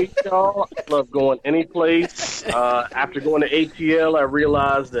love to meet y'all. I love going any place. After going to ATL, I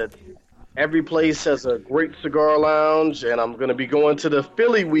realized that every place has a great cigar lounge, and I'm going to be going to the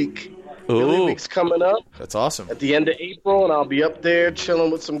Philly Week. Philly Week's coming up That's awesome. at the end of April, and I'll be up there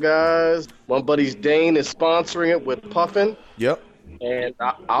chilling with some guys. One buddy's Dane is sponsoring it with Puffin, Yep. and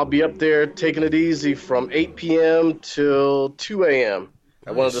I'll be up there taking it easy from 8 p.m. till 2 a.m.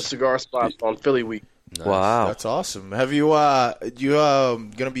 at one of the cigar spots on Philly Week. Wow. That's awesome. Have you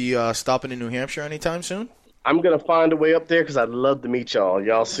gonna be stopping in New Hampshire anytime soon? I'm going to find a way up there because I'd love to meet y'all.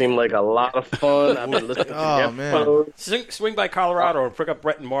 Y'all seem like a lot of fun. I've been listening to Oh, man. episodes. Swing by Colorado and pick up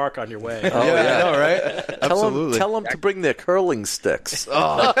Brett and Mark on your way. Oh, yeah. I know, right? Absolutely. Tell them to bring their curling sticks.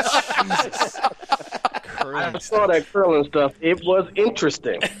 Oh, Jesus. I saw that curling stuff. It was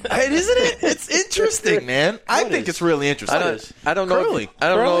interesting. Hey, isn't it? It's interesting, man. I think it's really interesting. I don't know. Curling. I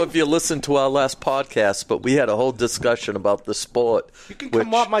don't know Curling? if you listened to our last podcast, but we had a whole discussion about the sport. You can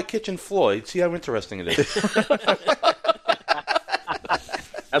come off my kitchen floor. You'd see how interesting it is.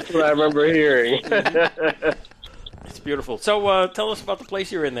 That's what I remember hearing. It's beautiful. So tell us about the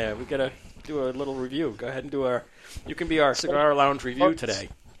place you're in there. We got to do a little review. Go ahead and do you can be our cigar lounge review today.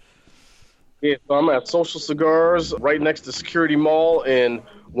 Yeah, so I'm at Social Cigars right next to Security Mall in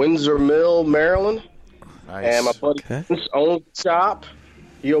Windsor Mill, Maryland. Nice. And my buddy Vince owns the shop.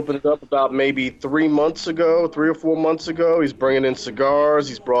 He opened it up about maybe 3 or 4 months ago. He's bringing in cigars.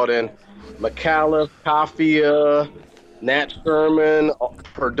 He's brought in McAuliffe, Coffee, Nat Sherman,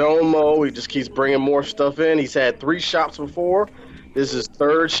 Perdomo. He just keeps bringing more stuff in. He's had 3 shops before. This is his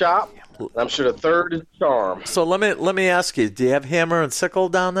 3rd shop. I'm sure the 3rd is a charm. So let me ask you: do you have hammer and sickle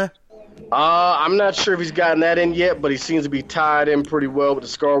down there? I'm not sure if he's gotten that in yet, but he seems to be tied in pretty well with the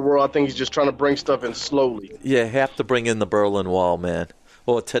cigar world. I think he's just trying to bring stuff in slowly. You have to bring in the Berlin Wall, man.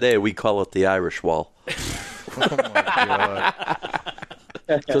 Or today we call it the Irish Wall. Oh, my God.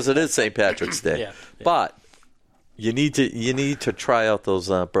 Because it is St. Patrick's Day. Yeah. But you need to try out those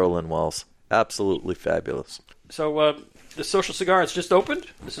Berlin Walls. Absolutely fabulous. So the Social Cigar, it's just opened?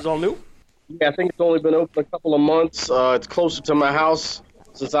 This is all new? Yeah, I think it's only been open a couple of months. It's closer to my house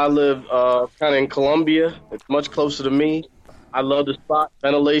since I live kind of in Columbia. It's much closer to me. I love the spot.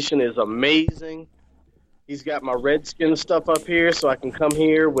 Ventilation is amazing. He's got my Redskins stuff up here so I can come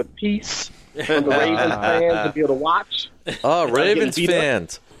here with peace from the Ravens fans to be able to watch. Oh, Ravens beat up.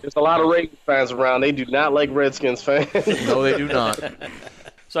 fans. There's a lot of Ravens fans around. They do not like Redskins fans. No, they do not.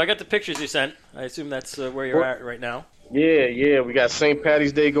 So I got the pictures you sent. I assume that's where you're at right now. Yeah. We got St.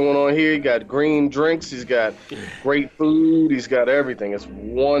 Patty's Day going on here. You got green drinks. He's got great food. He's got everything. It's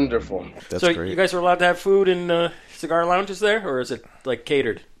wonderful. That's So great. you guys are allowed to have food in cigar lounges there, or is it like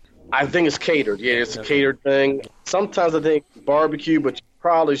catered? I think it's catered. Yeah, it's a catered thing. Sometimes I think barbecue, but you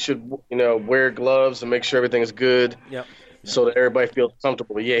probably should, wear gloves and make sure everything is good Yep. so that everybody feels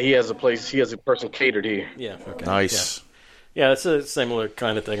comfortable. Yeah, he has a person catered here. Yeah. Okay. Nice. Yeah, it's a similar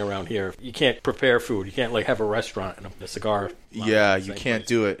kind of thing around here. You can't prepare food. You can't have a restaurant and a cigar lounge Yeah, in the you same can't place.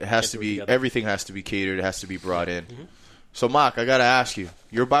 do it. It has Can't to do it be together. everything has to be catered. It has to be brought in. So, Mark, I gotta ask you: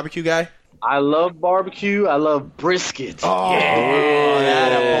 you're a barbecue guy? I love barbecue. I love brisket. Oh,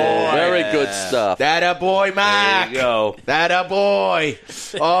 that a boy. Very good stuff. That a boy, Mac. There you go. That a boy.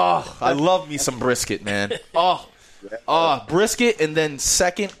 Oh, I love me some brisket, man. Oh, brisket, and then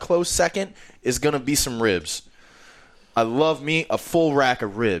close second is gonna be some ribs. I love me a full rack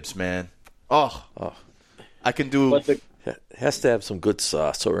of ribs, man. Oh. I can do. But It has to have some good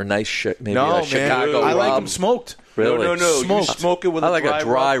sauce or a nice maybe No, a man. Chicago I like rub. them smoked. Really? No. You Smoked. smoke it with I like a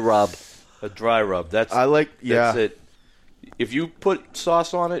dry rub. A dry rub. That's Yeah. it. If you put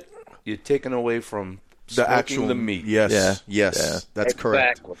sauce on it, you're taking away from The smoking actual the meat. Yes. Yeah. Yes. Yeah. That's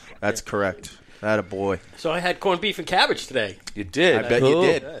correct. Exactly. That's correct. That a boy. So I had corned beef and cabbage today. You did. I bet you Cool.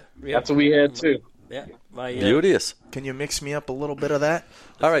 did. Yep. That's what we had, too. Yeah. My, Beauteous. Can you mix me up a little bit of that?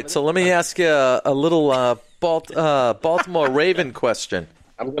 All right, so let me ask you a little Baltimore Raven question.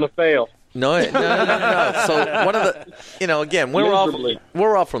 I'm going to fail. No. So one of the, again, we're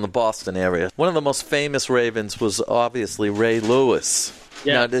all from the Boston area. One of the most famous Ravens was obviously Ray Lewis.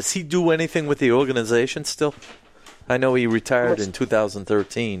 Yeah. Now, does he do anything with the organization still? I know he retired in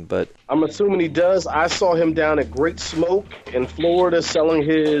 2013, but I'm assuming he does. I saw him down at Great Smoke in Florida selling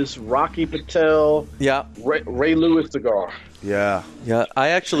his Rocky Patel Ray Lewis cigar. Yeah. I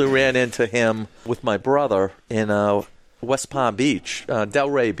actually ran into him with my brother in West Palm Beach,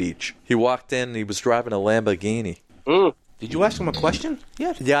 Delray Beach. He walked in. He was driving a Lamborghini. Did you ask him a question?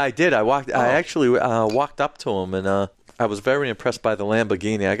 Yeah, I did. I actually walked up to him, and I was very impressed by the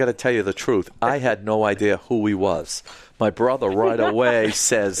Lamborghini. I got to tell you the truth. I had no idea who he was. My brother right away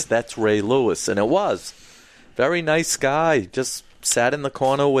says, that's Ray Lewis, and it was. Very nice guy. Just sat in the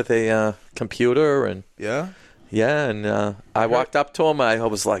corner with a computer. And I walked up to him. I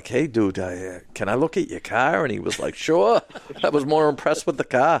was like, hey, dude, can I look at your car? And he was like, sure. I was more impressed with the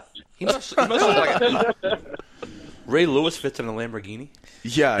car. He must look like Ray Lewis fits in a Lamborghini?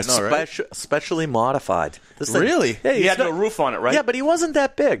 Yeah, I know, right? Specially modified. Really? Yeah, he had no roof on it, right? Yeah, but he wasn't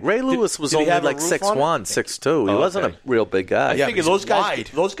that big. Ray Lewis was only like 6'1", 6'2". He wasn't a real big guy. I figure those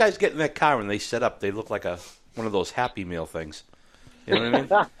guys get in that car and they set up, they look like one of those Happy Meal things. You know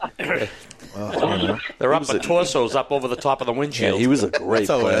what I mean? They're up, the torsos up over the top of the windshield. Yeah, he was a great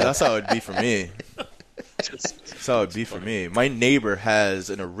player. That's how it'd be for me. That's how it'd be for me. My neighbor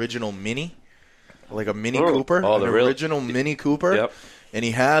has an original Mini, like a Mini Cooper. Oh, original Mini Cooper. Yep. And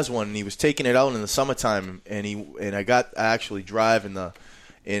he has one, and he was taking it out in the summertime, and I actually drive and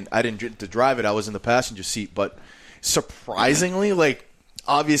I didn't get to drive it. I was in the passenger seat, but surprisingly, like,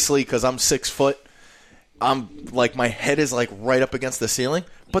 obviously, because I'm 6 foot, I'm like, my head is like right up against the ceiling,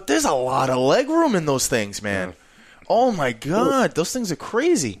 but there's a lot of leg room in those things, man. Yeah. Oh my God, those things are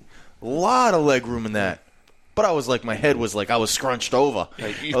crazy. A lot of leg room in that. But I was like, my head was like, I was scrunched over.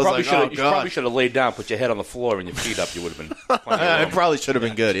 You probably should have laid down, put your head on the floor and your feet up. You would have been fine. It probably should have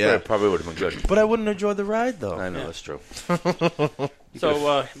been good, yeah. It probably would have been good. But I wouldn't enjoy the ride, though. I know, that's true.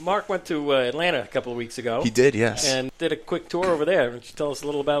 So Mark went to Atlanta a couple of weeks ago. He did, yes. And did a quick tour over there. Why don't you tell us a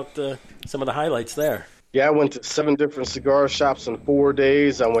little about some of the highlights there? Yeah, I went to 7 different cigar shops in 4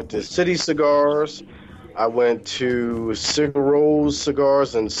 days. I went to City Cigars. I went to Cigar Rose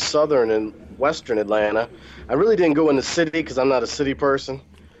Cigars in southern and western Atlanta. I really didn't go in the city because I'm not a city person.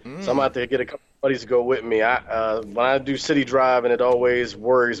 So I'm out there to get a couple of buddies to go with me. When I do city driving, it always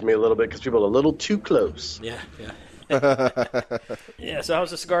worries me a little bit because people are a little too close. Yeah. Yeah, so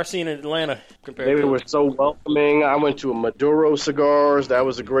how's the cigar scene in Atlanta compared They were so welcoming. I went to a Maduro Cigars. That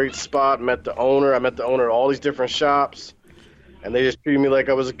was a great spot. Met the owner. I met the owner at all these different shops. And they just treated me like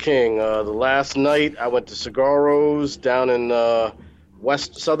I was a king. The last night, I went to Cigar Rose down in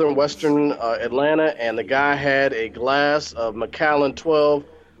southern western Atlanta, and the guy had a glass of Macallan 12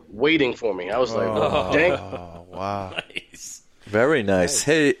 waiting for me. I was like, dang. Oh, wow. Nice. Very nice.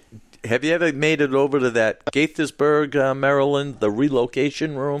 Hey, have you ever made it over to that Gaithersburg, Maryland, the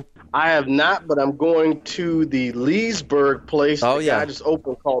relocation room? I have not, but I'm going to the Leesburg place. The guy just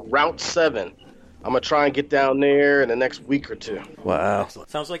opened called Route 7. I'm going to try and get down there in the next week or two. Wow.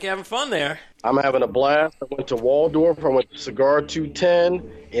 Sounds like you're having fun there. I'm having a blast. I went to Waldorf. I went to Cigar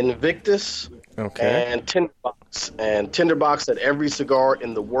 210, Invictus, and Tinderbox. And Tinderbox had every cigar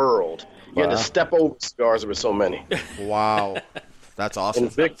in the world. You had to step over cigars. There were so many. Wow. That's awesome.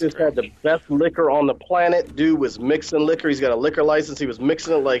 Invictus had the best liquor on the planet. Dude was mixing liquor. He's got a liquor license. He was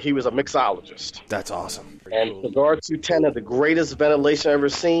mixing it like he was a mixologist. That's awesome. And Cigar 210 had the greatest ventilation I've ever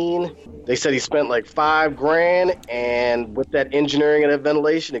seen. They said he spent like $5,000, and with that engineering and that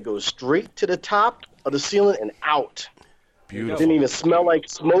ventilation, it goes straight to the top of the ceiling and out. Beautiful. It didn't even smell like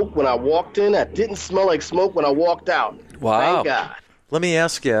smoke when I walked in. I didn't smell like smoke when I walked out. Wow. Thank God. Let me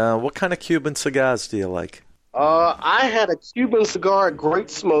ask you, what kind of Cuban cigars do you like? I had a Cuban cigar at Great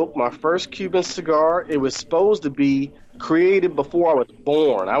Smoke, my first Cuban cigar. It was supposed to be created before I was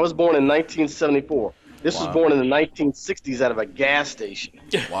born. I was born in 1974. This was born in the 1960s out of a gas station.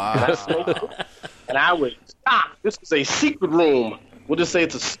 Wow. And I was shocked. This was a secret room. We'll just say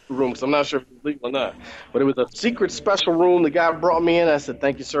it's a secret room because I'm not sure if it's legal or not. But it was a secret special room. The guy brought me in. I said,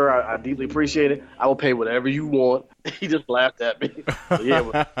 thank you, sir. I deeply appreciate it. I will pay whatever you want. He just laughed at me. So, yeah,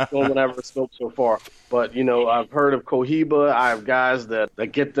 we're going whatever smoked so far. But, you know, I've heard of Cohiba. I have guys that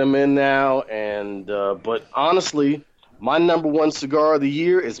get them in now. And but honestly, my number one cigar of the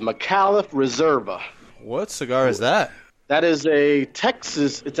year is McAuliffe Reserva. What cigar is that? That is a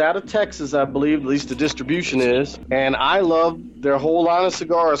Texas. It's out of Texas, I believe. At least the distribution is. And I love their whole line of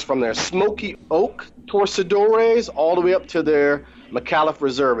cigars, from their Smoky Oak Torcedores all the way up to their McAuliffe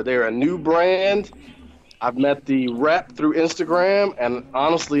Reserva. They're a new brand, I've met the rep through Instagram, and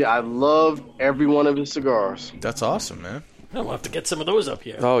honestly, I love every one of his cigars. That's awesome, man. We'll have to get some of those up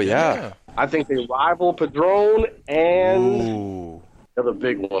here. Oh, yeah. I think they rival Padron and Ooh. the other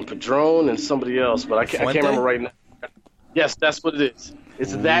big one, Padron and somebody else, but I can't remember right now. Yes, that's what it is.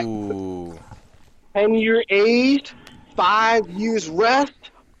 It's that Ooh. 10-year aged, 5 years rest,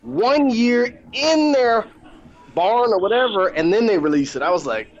 1 year in their barn or whatever, and then they release it. I was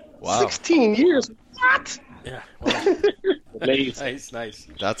like, Wow. 16 years? What? Yeah. Amazing. Nice.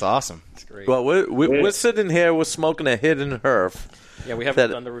 That's awesome. That's great. Well, we're sitting here. We're smoking a Hidden Herf. yeah, we haven't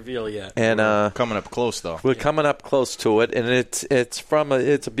that- done the reveal yet. And Coming up close, though. we're coming up close to it. And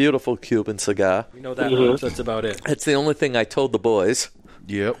it's a beautiful Cuban cigar. We know that much. That's about it. It's the only thing I told the boys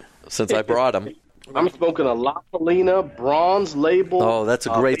Yep. since I brought them. I'm smoking a La Polina bronze label. Oh, that's a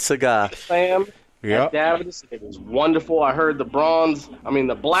great cigar. Sam Yep. at Davids. It was wonderful. I heard the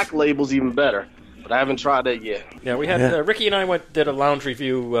black label's even better, but I haven't tried that yet. Yeah, we had Ricky and I did a lounge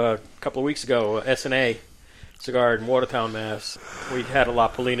review a couple of weeks ago. S&A cigar in Watertown, Mass. We had a La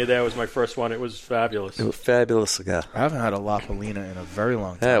Polina there. It was my first one. It was fabulous. It was a fabulous cigar. I haven't had a La Polina in a very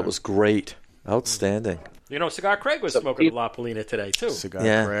long time. Yeah, it was great. Outstanding. You know, Cigar Craig was smoking a La Polina today, too. Cigar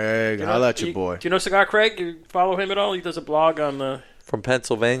Yeah. Craig. You know, Holla at your boy. Do you know Cigar Craig? You follow him at all? He does a blog on the... From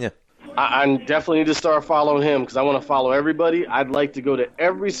Pennsylvania. I definitely need to start following him because I want to follow everybody. I'd like to go to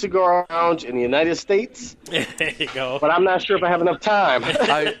every cigar lounge in the United States, There you go. but I'm not sure if I have enough time.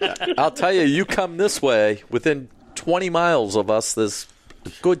 I'll tell you, you come this way, within 20 miles of us, there's a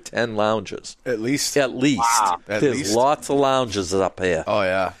good 10 lounges. At least. At least. Wow. At There's least. lots of lounges up here. Oh,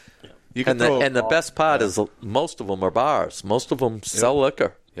 yeah. You can And the best part is most of them are bars. Most of them sell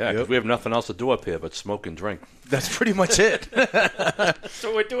liquor. Yeah, because we have nothing else to do up here but smoke and drink. That's pretty much it. That's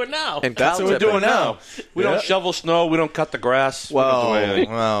what we're doing now. And That's cow what we're tipping. doing now. We don't shovel snow. We don't cut the grass. We Well, don't do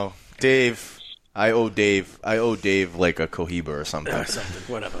anything. well, Dave. I owe Dave like a Cohiba or something.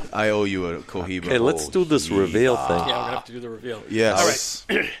 Something, whatever. I owe you a Cohiba. Hey, let's do this reveal thing. Yeah, we're going to have to do the reveal. Yes.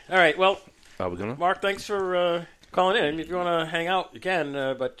 All right, well, Are we gonna? Mark, thanks for calling in. If you want to hang out, you can,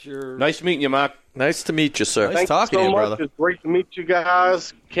 but you're... Nice meeting you, Mark. Nice to meet you, sir. Nice Thank talking you to so you, much. brother. It's great to meet you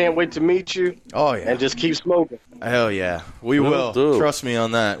guys. Can't wait to meet you. Oh, yeah. And just keep smoking. Hell yeah. We Will will. do. Trust me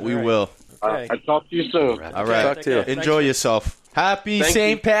on that. We All right. will. Okay. I'll talk to you soon. All right. Talk to you. Enjoy yourself. Happy Thank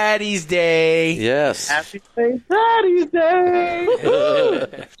St. Patty's Day. Yes. Happy St. Patty's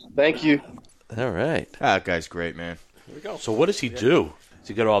Day. Thank you. All right. That guy's great, man. Here we go. So what does he do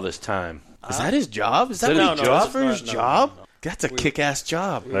to get all this time? Is that his job? Is that No, what he no, does that's for his not- no, job? no. That's a kick-ass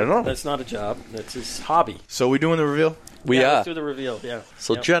job. I don't know. That's not a job. That's his hobby. So we doing the reveal? We yeah, are. Let's do the reveal, yeah.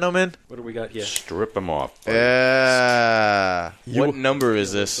 So, Yep. gentlemen, What do we got here? Strip him off. Yeah. What number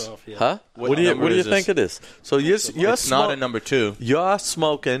is this? Off, yeah. huh? What What do you number is think this? it is? So you're It's not a number 2. You're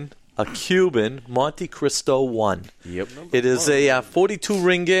smoking a Cuban Monte Cristo 1. Yep. It is a 42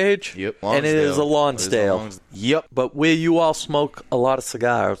 ring gauge, Yep. and it is a Lonsdale. Lonsdale. Yep. But where you all smoke a lot of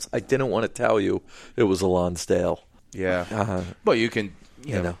cigars, I didn't want to tell you it was a Lonsdale. Yeah. But you can,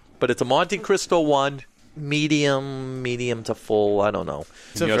 You know. But it's a Monte Cristo 1, medium to full. I don't know.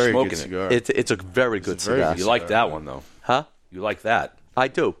 It's a You're very smoking good it. cigar. It's a very good very cigar. good You like that one, though. Huh? You like that. I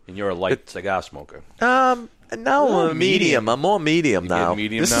do. And you're a light cigar smoker. Now I'm medium. I'm more medium You now. get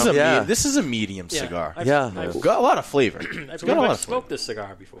medium This now? is a Yeah. this is a medium Yeah. cigar. Yeah. It's got a lot of flavor. I It's got a believe lot I've of flavor. smoked this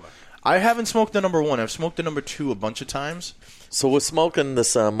cigar before. I haven't smoked the number 1. I've smoked the number 2 a bunch of times. So we're smoking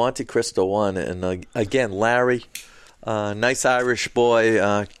this Monte Cristo 1, and again, Larry, nice Irish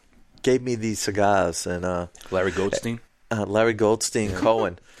boy, gave me these cigars, and Larry Goldstein? Larry Goldstein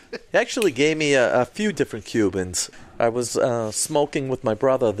Cohen. He actually gave me a few different Cubans. I was smoking with my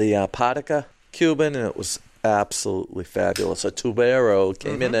brother the Patica Cuban, and it was absolutely fabulous. A Tubero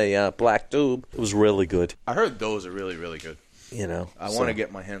came in a black tube. It was really good. I heard those are really, really good. You know, I want to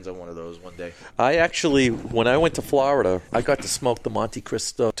get my hands on one of those one day. I actually, when I went to Florida, I got to smoke the Monte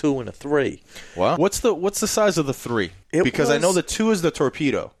Cristo 2 and a 3. Wow. What's the size of the 3? It Because I know was- the 2 is the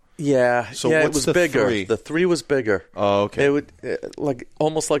torpedo. Yeah, So yeah, what's it was the bigger. 3? The 3 was bigger. Oh, okay. It would like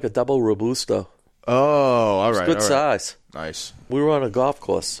almost like a double Robusto. Oh, all right. Good all right. size. Nice. We were on a golf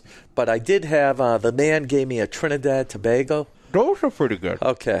course, but I did have the man gave me a Trinidad Tobago. Those are pretty good.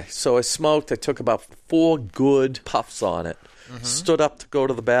 Okay, so I smoked. I took about 4 good puffs on it. Stood up to go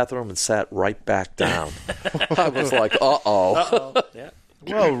to the bathroom and sat right back down. I was like, uh-oh. Yeah.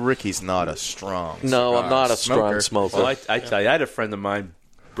 Well, Ricky's not a strong No, I'm cigar not a strong smoker. Well, I tell you, I had a friend of mine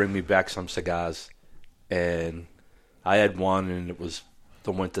bring me back some cigars, and I had one, and it was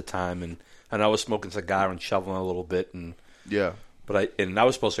the winter time, and I was smoking cigar and shoveling a little bit, and Yeah. but I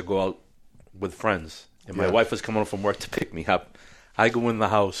was supposed to go out with friends, and my Yeah. wife was coming home from work to pick me up. I go in the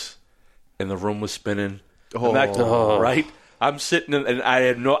house, and the room was spinning, Right? I'm sitting and I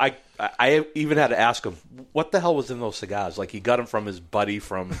had no. I even had to ask him, what the hell was in those cigars? Like, he got them from his buddy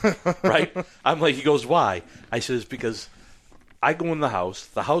from, right? I'm like, he goes, why? I said, it's because I go in the house,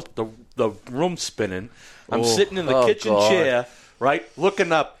 the room's spinning. I'm sitting in the kitchen chair, right,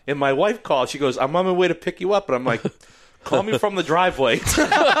 looking up, and my wife calls. She goes, I'm on my way to pick you up. And I'm like, call me from the driveway.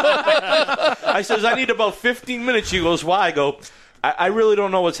 I says, I need about 15 minutes. She goes, why? I go, I really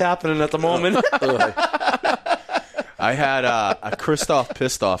don't know what's happening at the moment. I had a Christoph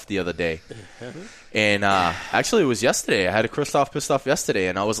Pissed Off the other day. And actually, it was yesterday. I had a Christoph Pissed Off yesterday.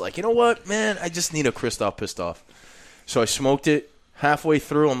 And I was like, you know what, man? I just need a Christoph Pissed Off. So I smoked it. Halfway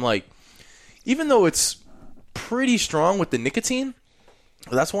through, I'm like, even though it's pretty strong with the nicotine,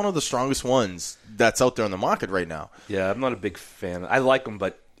 that's one of the strongest ones that's out there on the market right now. Yeah, I'm not a big fan. I like them,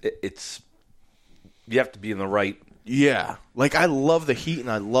 but it's you have to be in the right. Yeah. Like, I love the heat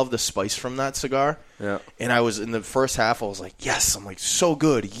and I love the spice from that cigar. Yeah. And I was, in the first half, I was like, yes. I'm like, so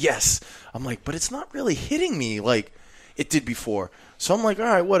good. Yes. I'm like, but it's not really hitting me like it did before. So I'm like, all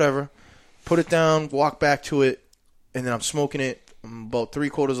right, whatever. Put it down, walk back to it, and then I'm smoking it. I'm about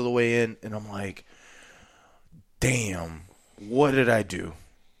 3/4 of the way in, and I'm like, damn, what did I do?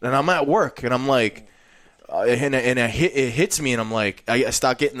 And I'm at work, and I'm like, it hits me, and I'm like, I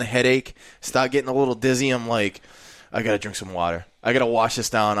start getting the headache, start getting a little dizzy. I'm like, I got to drink some water. I got to wash this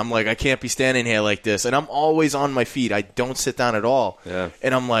down. I'm like, I can't be standing here like this. And I'm always on my feet. I don't sit down at all. Yeah.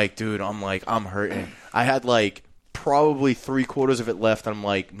 And I'm like, dude, I'm hurting. I had like probably 3/4 of it left. I'm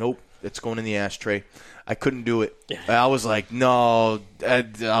like, nope, it's going in the ashtray. I couldn't do it. Yeah. I was like, no. I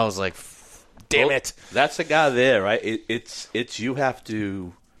was like, damn it. That's the guy there, right? It's you have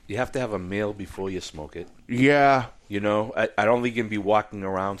to have a meal before you smoke it. Yeah. You know, I don't think you can be walking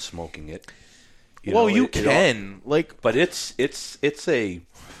around smoking it. You can. But it's a...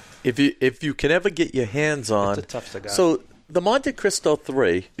 If you can ever get your hands on... It's a tough cigar. So, the Monte Cristo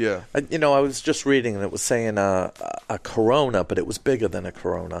 3... Yeah. I was just reading and it was saying a Corona, but it was bigger than a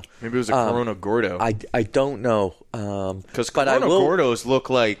Corona. Maybe it was a Corona Gordo. I don't know. Because Corona Gordos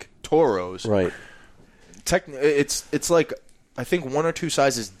look like Toros. Right. It's like, I think 1 or 2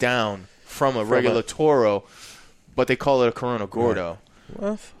 sizes down from a regular Toro, but they call it a Corona Gordo. Right.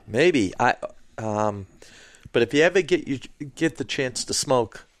 Well, maybe. But if you ever get the chance to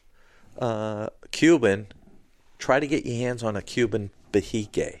smoke Cuban, try to get your hands on a Cuban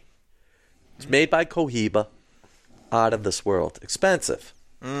Bahique. It's made by Cohiba, out of this world. Expensive.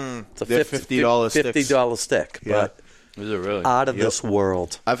 It's a $50 stick. Yeah. But is it really? Out of this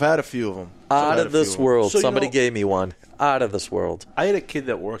world. I've had a few of them. Out of this world. So, somebody gave me one. Out of this world. I had a kid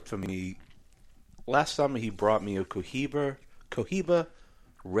that worked for me. Last summer, he brought me a Cohiba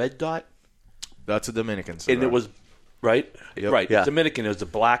Red Dot. That's a Dominican cigar. And it was, right? Yep. Right. Yeah. Dominican is the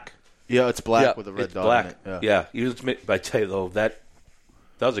black. Yeah, it's black with a red dot black. on it. Yeah. I tell you, though, that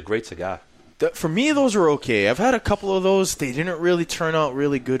was a great cigar. For me, those are okay. I've had a couple of those. They didn't really turn out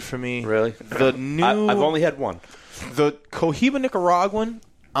really good for me. Really? The new... I've only had one. The Cohiba Nicaraguan,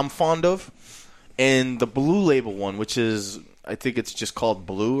 I'm fond of. And the Blue Label one, which is, I think it's just called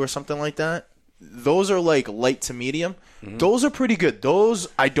Blue or something like that. Those are like light to medium. Mm-hmm. Those are pretty good. Those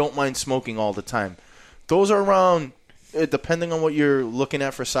I don't mind smoking all the time. Those are around, depending on what you're looking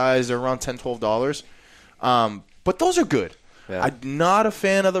at for size, they're around $10, $12. But those are good. Yeah. I'm not a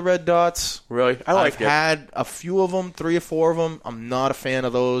fan of the red dots. Really? I've had a few of them, 3 or 4 of them. I'm not a fan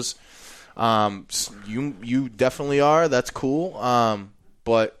of those. You definitely are. That's cool.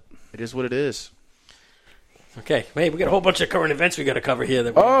 But it is what it is. Okay, hey, we got a whole bunch of current events we got to cover here.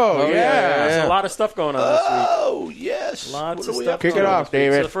 Yeah. There's a lot of stuff going on this week. Oh, yes. Lots of stuff. Kick it off,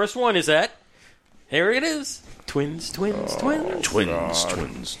 David. So the first one is that, here it is, Twins. Twins.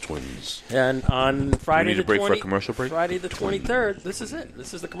 And on Friday need a break for a commercial break? Friday the 23rd, this is it.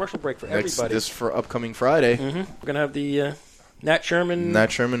 This is the commercial break for everybody. This for upcoming Friday. Mm-hmm. We're going to have the Nat Sherman,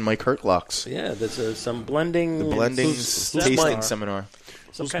 Mike Hurtlocks. Yeah, there's some blending. The blending tasting seminar.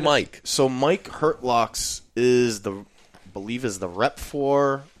 Who's Mike? So Mike Hurtlocks is the rep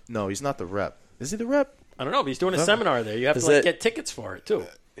for... No, he's not the rep. Is he the rep? I don't know, but he's doing a seminar there. You have to get tickets for it, too.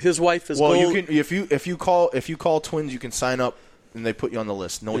 His wife is you can if you call Twins, you can sign up and they put you on the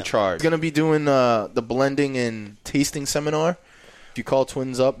list, no charge. He's going to be doing the blending and tasting seminar. If you call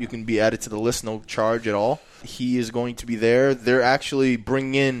Twins up, you can be added to the list, no charge at all. He is going to be there. They're actually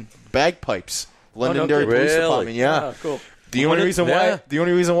bringing in bagpipes. Londonderry Police Department, yeah. Cool. The only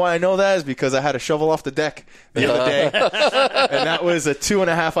reason why I know that is because I had to shovel off the deck the other day, and that was a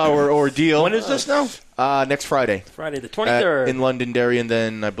 2.5-hour ordeal. When is this now? Next Friday. Friday the 23rd. In Londonderry, and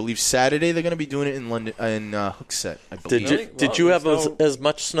then I believe Saturday they're going to be doing it in London in Hooksett. I believe. Did you have as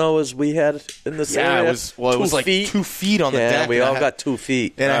much snow as we had in this area? It was like 2 feet on the deck. Yeah, we all got 2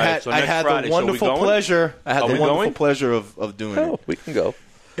 feet. And I had the wonderful pleasure. Of doing it. We can go.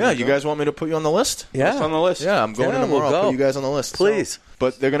 Yeah, you guys want me to put you on the list? Yeah, it's on the list. Yeah, I'm going tomorrow. We'll I'll put you guys on the list, please.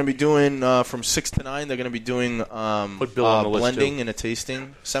 But they're going to be doing from 6 to 9. They're going to be doing Put Bill on the list blending too. and a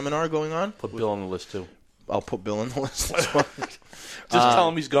tasting seminar going on. Put Bill on the list too. I'll put Bill on the list as well. Just tell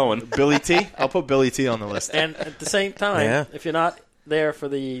him he's going. Billy T. I'll put Billy T on the list. And at the same time, if you're not there for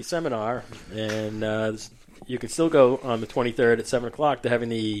the seminar, and you can still go on the 23rd at 7 o'clock. They're having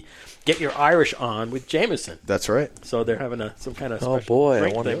the Get Your Irish On with Jameson. That's right. So they're having some kind of special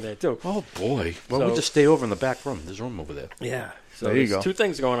drink thing there, too. Oh, boy. Well, we'll just stay over in the back room. There's room over there. Yeah. So there you there's go. 2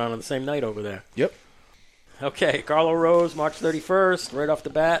 things going on the same night over there. Yep. Okay, Carlo Rose, March 31st, right off the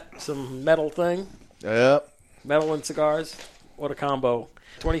bat, some metal thing. Yep. Metal and cigars. What a combo.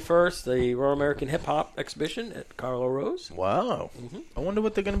 21st, the Royal American Hip Hop Exhibition at Carlo Rose. Wow. I wonder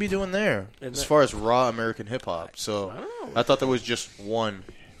what they're going to be doing there as far as raw American hip-hop. So I don't know. I thought there was just one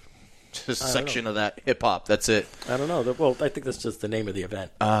section of that hip-hop. That's it. I don't know. Well, I think that's just the name of the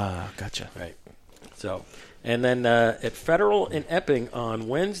event. Gotcha. Right. So, and then at Federal in Epping on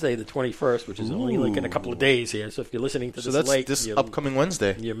Wednesday, the 21st, which is only like in a couple of days here. So if you're listening to So this that's late, this upcoming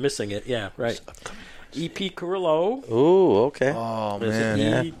Wednesday. you're missing it. Yeah, right. E.P. Carrillo. Ooh, okay. Oh, There's man.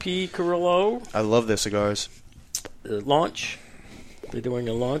 an E.P. Carrillo I love their cigars. launch. They're doing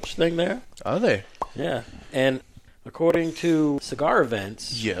a launch thing there. Are they? Yeah. And according to cigar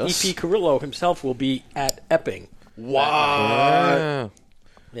events, Yes. E.P. Carrillo himself will be at Epping. Wow.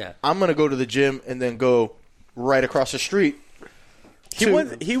 Yeah. I'm going to go to the gym and then go right across the street. He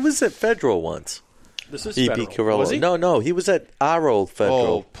was at Federal once. This is E.P. Federal. Carrillo. Was he? No, he was at our old Federal.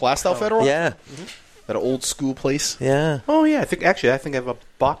 Oh, Plastow Federal? Yeah, That old school place? yeah. Oh, yeah. I think I have a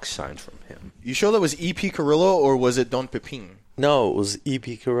box signed from him. You sure that was E.P. Carrillo or was it Don Pepin? No, it was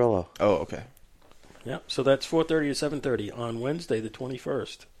E.P. Carrillo. Oh, okay. Yeah. So that's 4:30 to 7:30 on Wednesday, the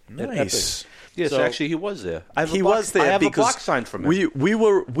 21st. at Nice. Yes, So- actually, he was there. He was there I have because a box signed from him. we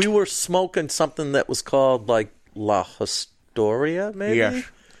were smoking something that was called like La Historia, maybe. Yeah.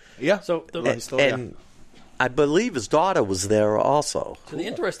 Yeah. So the, And I believe his daughter was there also. so the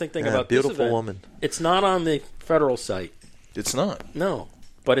interesting thing Yeah, about this beautiful event, woman. it's not on the Federal site. It's not. No,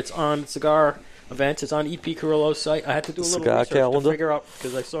 but it's on Cigar Events. It's on E.P. Carrillo's site. I had to do a little Cigar research calendar? to figure out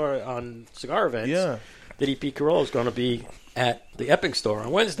because I saw it on Cigar Events. Yeah. That E.P. Carrillo is going to be at the Epping store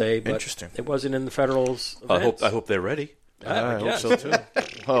on Wednesday, but Interesting. it wasn't in the Federal's I events. hope they're ready. I hope guess. so, too.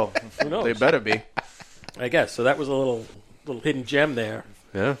 Oh, Who knows? they better be. I guess. So that was a little hidden gem there.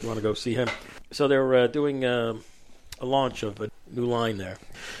 Yeah. If you want to go see him. So they're doing a launch of a new line there.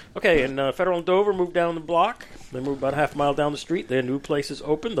 Okay, and Federal and Dover moved down the block. They moved about a half mile down the street. Their new place is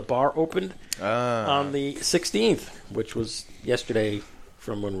open. The bar opened on the 16th, which was yesterday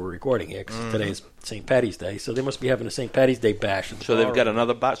from when we're recording here, because today's St. Patty's Day. So they must be having a St. Patty's Day bash. So they've got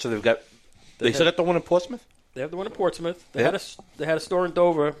another box. So they've got. They set up the one in Portsmouth. They have the one in Portsmouth. They Yeah. had a store in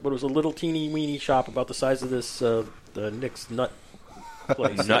Dover, but it was a little teeny weeny shop about the size of this the Nick's Nut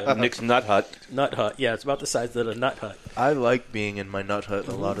place. Nick's Nut Hut. Nut Hut. Yeah, it's about the size of a Nut Hut. I like being in my nut hut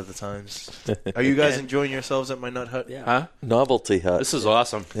a lot of the times. Are you guys enjoying yourselves at my nut hut? Yeah. Huh? Novelty Hut. This is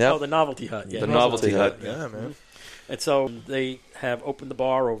awesome. Yeah. Oh, the Novelty Hut. Yeah, The Novelty Hut. Yeah, man. And so they have opened the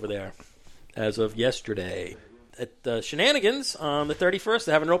bar over there as of yesterday. At Shenanigans on the 31st,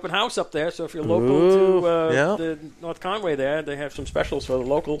 they have an open house up there. So if you're local to yeah. the North Conway there, they have some specials for the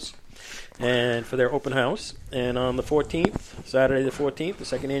locals and for their open house. And on the 14th, Saturday the 14th, the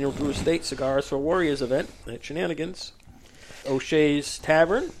second annual Drew Estate Cigars for Warriors event at Shenanigans. O'Shea's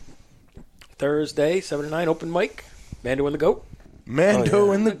Tavern, Thursday, 7 to 9, open mic. Mando and the Goat.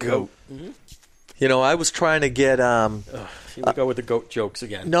 Mando and the goat. You know, I was trying to get Here we go with the goat jokes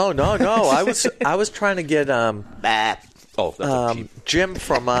again. No. I was trying to get Oh, that's a cheap. Jim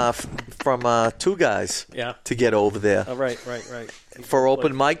from Two Guys Yeah. to get over there Oh, right. for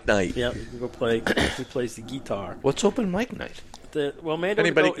open mic night. Yeah, you can go play. He plays the guitar. What's open mic night? Mando and the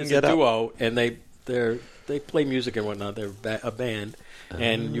Anybody Goat can is get a up. duo, and they play music and whatnot. They're a band,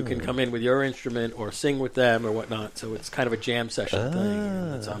 and you can come in with your instrument or sing with them or whatnot. So it's kind of a jam session thing.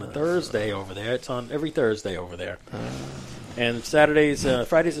 And it's on a Thursday over there. It's on every Thursday over there. And Fridays and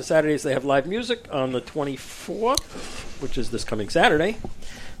Saturdays they have live music on the 24th, which is this coming Saturday.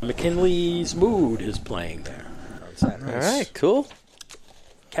 McKinley's Mood is playing there on Saturday. All right, cool.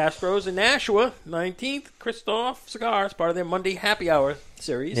 Castro's in Nashua, 19th. Christoph Cigars, part of their Monday Happy Hour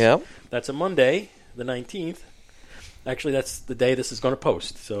series. Yep. That's a Monday, the 19th. Actually, that's the day this is going to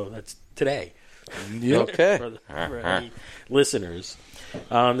post, so that's today. Okay. for any listeners.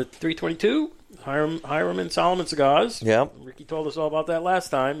 The 322, Hiram and Solomon Cigars. Yep. Ricky told us all about that last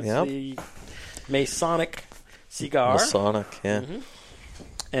time. It's Yep. the Masonic cigar. Masonic, yeah.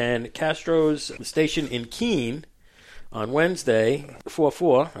 And Castro's station in Keene on Wednesday,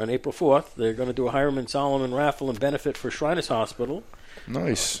 4/4, on April 4th. They're going to do a Hiram and Solomon raffle and benefit for Shriners Hospital.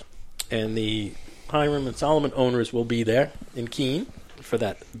 Nice. And the Hiram and Solomon owners will be there in Keene for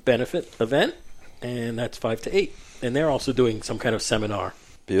that benefit event. And that's 5 to 8. And they're also doing some kind of seminar.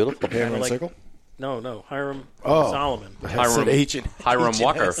 Beautiful. Hammer and like- Sickle? No, Hiram Oh. and Solomon. I said Hiram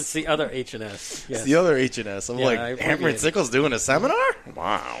Walker. It's the other H&S. Yes. It's the other H&S. I'm Yeah, I like, Hammer and abbreviated. Sickle's doing a seminar?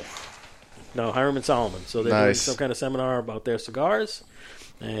 Wow. No, Hiram and Solomon. So they're doing Nice. some kind of seminar about their cigars,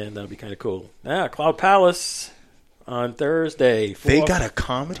 and that'll be kind of cool. Cloud Palace on Thursday. They got a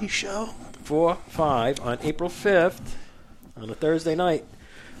comedy show? 4/5 on April 5th on a Thursday night.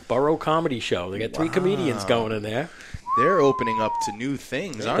 Borough Comedy Show. They got 3 comedians going in there. They're opening up to new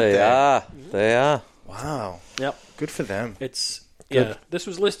things, aren't they? They are. They are. Wow. Yep. Good for them. It's this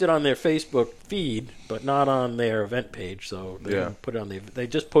was listed on their Facebook feed, but not on their event page. So they didn't put it on they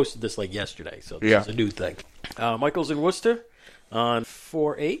just posted this like yesterday. So this is a new thing. Michael's in Worcester on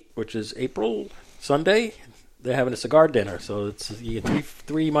 4/8, which is April Sunday. They're having a cigar dinner. So it's you get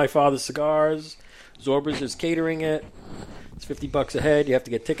three My Father's cigars. Zorba's is catering it. It's $50 a head. You have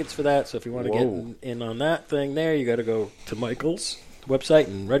to get tickets for that. So if you want to get in on that thing there, you got to go to Michael's website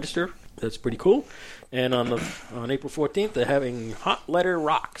and register. That's pretty cool. And on April 14th, they're having Hot Letter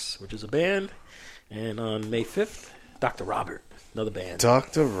Rocks, which is a band. And on May 5th, Dr. Robert, another band.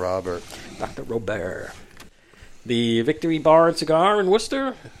 Dr. Robert. Dr. Robert. The Victory Bar and Cigar in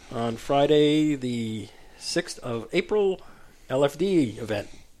Worcester on Friday, the 6th of April, LFD event,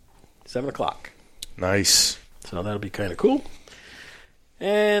 7 o'clock. Nice. So that'll be kind of cool.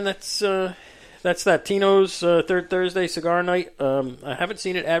 And that's that. Tino's third Thursday cigar night. I haven't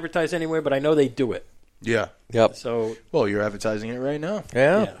seen it advertised anywhere, but I know they do it. Yeah. Yep. So Well, you're advertising it right now.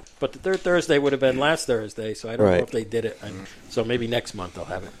 yeah. But the third Thursday would have been last Thursday, so I don't know Right. if they did it. So maybe next month I'll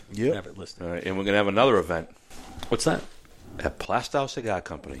have it. Yep. Have it listed. All right, and we're going to have another event What's that? at Plastow Cigar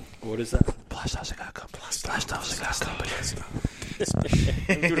Company. What is that? Plastow Cigar Company. Plastow Cigar Company.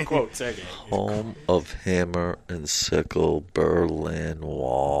 Do the quote, Sergey. Home of Hammer and Sickle Berlin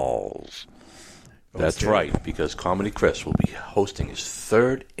Walls. That's right, because Comedy Chris will be hosting his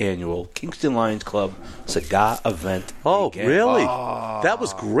 3rd annual Kingston Lions Club cigar event. Oh, again. really? That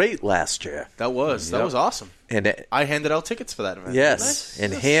was great last year. That was Yep. awesome. And I handed out tickets for that event. yes,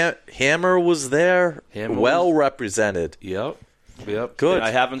 and Hammer was there, Hammer well represented. Yep. Good. And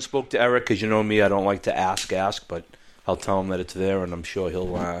I haven't spoke to Eric because you know me, I don't like to ask, but I'll tell him that it's there, and I'm sure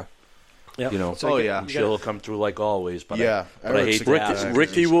he'll, Yep. you know, So you I'm sure he'll come through like always. But Yeah, but I Eric's hate a to great ask. guy.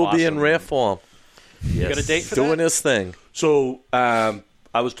 Ricky will be in rare form, You got a date for doing that? his thing. So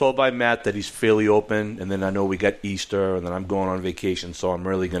I was told by Matt that he's fairly open, and then I know we got Easter, and then I'm going on vacation, so I'm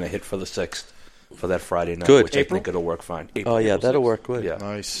really going to hit for the 6th for that Friday night, Good. which April? I think it'll work fine. Oh, yeah, April that'll 6th. work good. Yeah.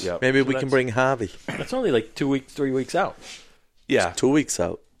 Nice. Yeah. Maybe So we can that's- bring Harvey. That's only like 2 weeks, 3 weeks out. Yeah. 2 weeks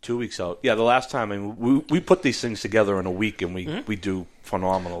out. 2 weeks out. Yeah, the last time, I mean, we put these things together in a week, and we do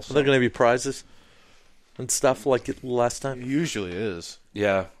phenomenal. So. Are there going to be prizes and stuff like it last It time? usually is.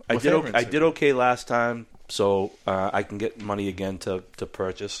 Yeah, I With did. Hammer and I did okay last time, so I can get money again to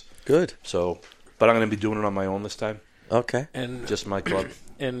purchase. Good. So, but I'm going to be doing it on my own this time, Okay. And just my club.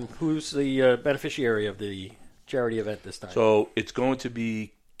 and who's the beneficiary of the charity event this time? So it's going to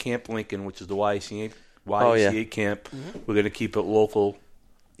be Camp Lincoln, which is the YMCA Oh, yeah. camp. We're going to keep it local,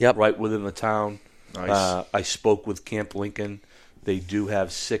 Yep. right within the town. Nice. I spoke with Camp Lincoln. They do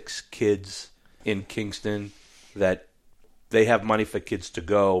have 6 kids in Kingston that they have money for kids to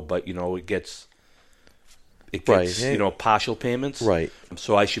go, but it gets Right, yeah. partial payments. Right.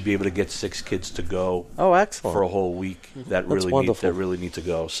 So I should be able to get 6 kids to go Oh, excellent. for a whole week that really wonderful. need to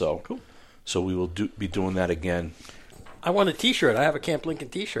go. So Cool. So we will be doing that again. I want a T-shirt. I have a Camp Lincoln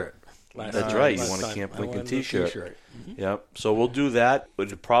T-shirt. That's right. You last want a time. Camp I Lincoln wanted a T-shirt. Yep. So we'll do that.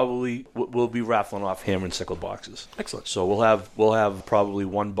 But we'll be raffling off Hammer and Sickle boxes. Excellent. So we'll have probably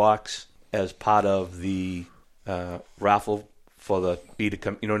one box as part of the raffle for the fee to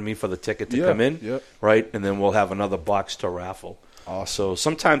come. You know what I mean, for the ticket to Yeah, come in. yep. Right, and then we'll have another box to raffle. Awesome. So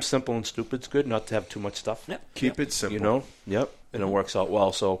sometimes simple and stupid's good, not to have too much stuff. Yep. Keep it simple. You know. Yep. And it works out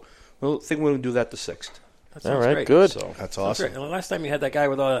well. So I think we're gonna do that the 6th. That All sounds right, great. good. So That's That's awesome. great. And the last time you had that guy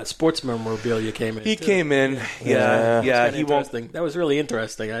with all that sports memorabilia came in. he too. came in. Yeah. Yeah. Kinda He won't. interesting. That was really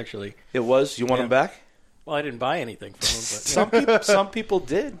interesting, actually. It was. You want Yeah. him back? Well, I didn't buy anything from him, but Some people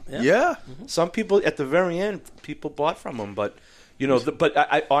did. Yeah. Some people at the very end, people bought from him, but but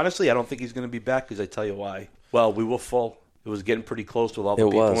I honestly, I don't think he's going to be back because I tell you why. Well, we were full. It was getting pretty close with all the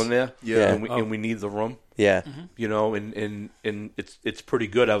It people was. in there. Yeah. and we need the room. Yeah. And it's pretty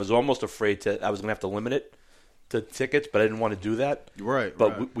good. I was almost afraid I was going to have to limit it to tickets, but I didn't want to do that. Right.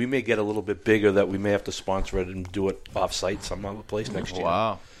 But we may get a little bit bigger that we may have to sponsor it and do it off-site some other place next year.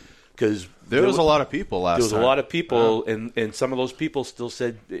 Wow. Because There was a lot of people last there was time. a lot of people, and some of those people still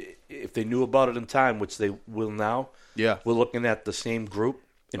said if they knew about it in time, which they will now, Yeah. we're looking at the same group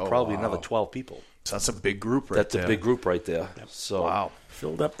and probably wow. another 12 people. So that's a big group right That's there. a big group right there. So Wow.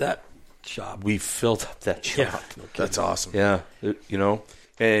 filled up that shop. we filled up that shop. Yeah. No That's awesome. Yeah,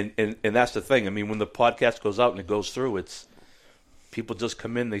 and that's the thing. I mean, when the podcast goes out and it goes through, it's people just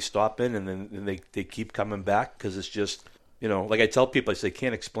come in, they stop in, and then they keep coming back because it's just like I tell people, I say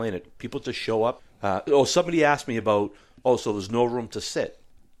can't explain it. People just show up. Somebody asked me about so there's no room to sit.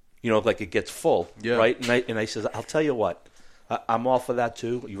 Like it gets full, Yeah. right? And I says I'll tell you what. I'm all for that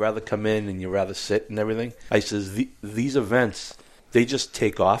too. You rather come in and you rather sit and everything. I says these events, they just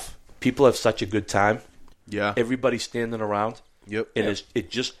take off. People have such a good time. Yeah. Everybody's standing around. Yep. And it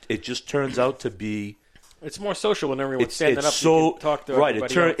just turns out to be It's more social when everyone's it's standing up. so You can talk to right.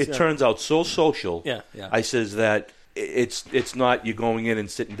 everybody else. It turns out so social. Yeah, yeah. I says that it's not you going in and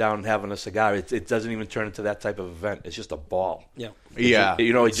sitting down and having a cigar. It doesn't even turn into that type of event. It's just a ball. Yeah. Yeah.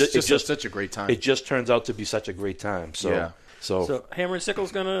 It's just such a great time. It just turns out to be such a great time. So Yeah. So Hammer and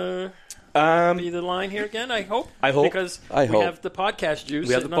Sickle's gonna be the line here again. I hope. I hope. because I we hope. have the podcast juice.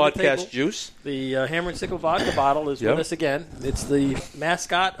 we have the sitting on podcast table. juice. The Hammer and Sickle vodka bottle is Yep. with us again. It's the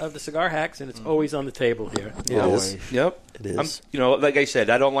mascot of the Cigar Hacks, and it's always on the table here. It is. Yep. It is. Like I said,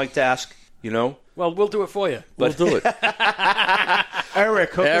 I don't like to ask. Well, we'll do it for you. We'll do it.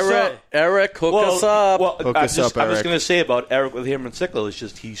 Eric, hook us up. Eric, hook us up. Well, Hook I'm us just up, Eric. going to say about Eric with Hammer and Sickle is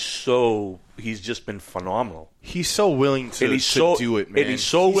just he's just been phenomenal. He's so willing to, And he's to do it, man. And he's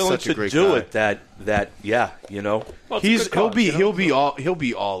so willing such a to great do guy. it that yeah, Well, it's a good cause, he'll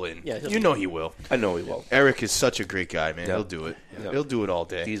be all in. Yeah, you know he will. I know he will. Eric is such a great guy, man. Yeah. He'll do it. Yeah. He'll do it all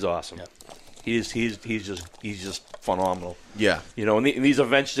day. He's awesome. Yeah. He's just phenomenal. Yeah. And these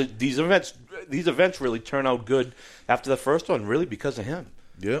events really turn out good after the first one, really because of him.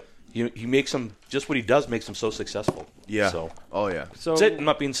 Yep. He makes them just what he does makes them so successful. Yeah. So Oh yeah. So that's it. I'm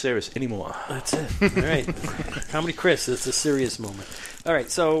not being serious anymore. That's it. All right. Comedy Chris, it's a serious moment. All right,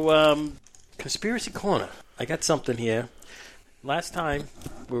 so Conspiracy Corner. I got something here. Last time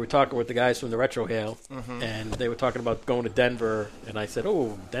we were talking with the guys from the Retro Hail, and they were talking about going to Denver, and I said,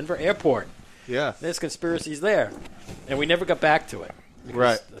 Denver Airport. Yeah. There's conspiracies there. And we never got back to it. Because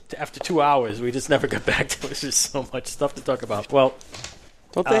Right. After 2 hours, we just never got back to it. There's just so much stuff to talk about. Well,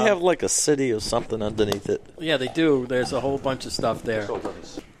 Don't they have like a city or something underneath it? yeah, they do. There's a whole bunch of stuff there.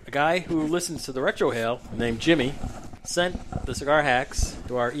 A guy who listens to the Retro Hail named Jimmy sent the Cigar Hacks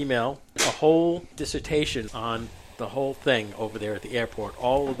to our email a whole dissertation on the whole thing over there at the airport,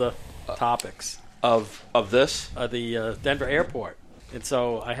 all of the topics Of this. of the Denver airport. And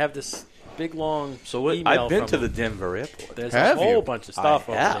so I have this big, long So email I've been from to the him. Denver airport. There's Have a whole you? bunch of stuff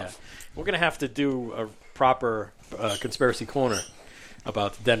I over have. there. We're going to have to do a proper conspiracy corner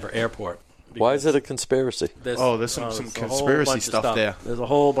about the Denver airport. Why is it a conspiracy? There's some there's a whole conspiracy bunch of stuff there. There's a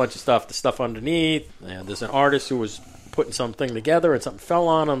whole bunch of stuff. The stuff underneath. And there's an artist who was putting something together and something fell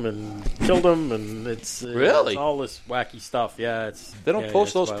on him and killed him, and it's Really? it's all this wacky stuff. Yeah, it's They don't yeah, post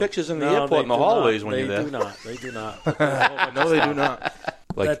it's those wild. pictures in the No, airport they in the do hallways not. when you're there. They do not. There's a whole bunch No, of they stuff. do not.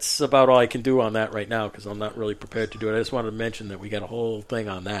 Like- That's about all I can do on that right now because I'm not really prepared to do it. I just wanted to mention that we got a whole thing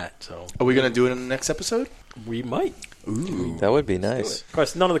on that, so Are we gonna do it in the next episode? we might. Ooh. That would be nice. Of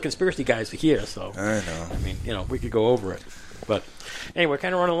course, none of the conspiracy guys are here, so I know. I mean, we could go over it. But anyway, we're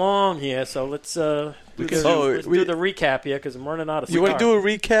kind of running along here, so let's do the recap here because I'm running out of You want to cigar. do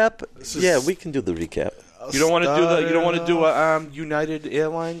a recap? is- Yeah, we can do the recap. You don't want to do a United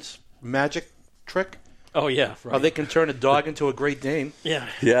Airlines magic trick? Oh yeah, right. How they can turn a dog into a Great Dane? yeah.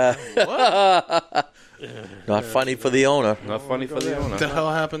 Yeah. Not funny for the owner. Not funny for the owner. What the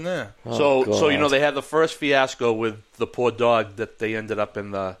hell happened there? So God. they had the first fiasco with the poor dog that they ended up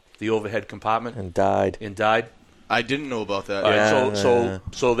in the overhead compartment And died. and died. I didn't know about that. All right, Yeah.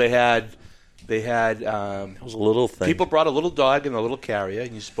 so they had It was a little thing. people brought a little dog in a little carrier,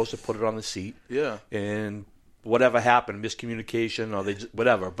 and you're supposed to put it on the seat. Yeah. And whatever happened, miscommunication or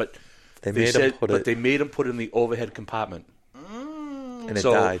whatever, but They made him put it- they made him put it in the overhead compartment, and it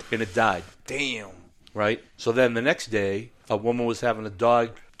so, died. and it died. Damn. right? So then the next day, a woman was having a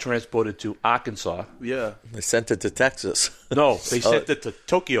dog transported to Arkansas. Yeah. They sent it to Texas. No, they sent it to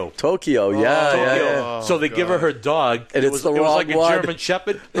Tokyo. Tokyo, yeah. Tokyo. So they give her her dog. And it it's the was wrong like a one. German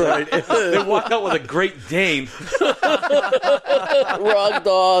Shepherd. Right. They walk out with a Great Dane. Wrong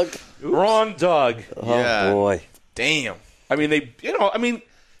dog. Wrong dog. Yeah. Oh, boy. Damn. I mean,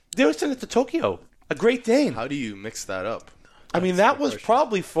 they were sending it to Tokyo. A Great Dane. How do you mix that up? I mean, that was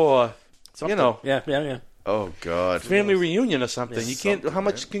probably for, Yeah. Oh, God. family reunion or something. You can't. something, How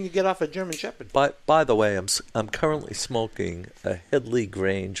much can you get off a German Shepherd? By the way, I'm currently smoking a Headley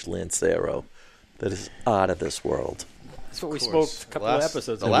Grange Lancero that is out of this world. That's what we course. spoke a couple Last- of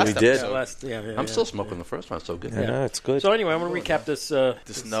episodes the ago. last We did. episode. I'm still smoking the first one. It's so good. Yeah, it's good. So anyway, I'm going to recap this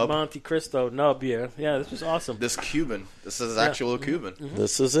nub. Monte Cristo nub here. Yeah, this was awesome. This Cuban. This is actual Cuban.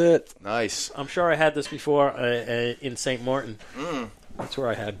 This is it. Nice. I'm sure I had this before in St. Martin. That's where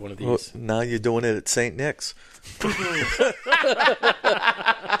I had one of Well, these. now you're doing it at St. Nick's.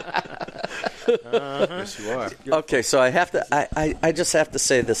 Yes, you are. Okay, so I just have to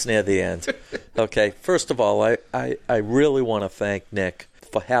say this near the end. Okay, first of all, I really want to thank Nick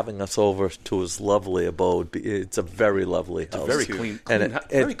for having us over to his lovely abode. It's a very lovely house. Very Cute. clean. and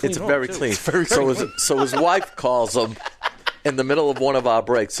very clean it's home, very too. clean. very so clean. so his wife calls him in the middle of one of our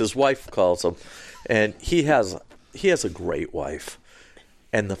breaks. His wife calls him, and he has a great wife.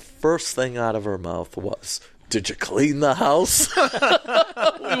 And the first thing out of her mouth was, "Did you clean the house?"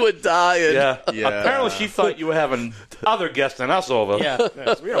 We were dying. Yeah. Yeah. Apparently, she thought you were having other guests than us over. Yeah,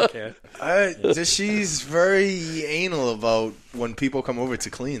 we don't care. She's very anal about when people come over to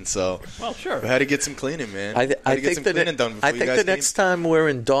clean, so Well, sure. we had to get some cleaning, man. I Had to get think some that cleaning done before I you think guys the came. next time we're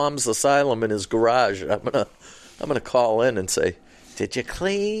in Dom's asylum in his garage, I'm gonna call in and say, "Did you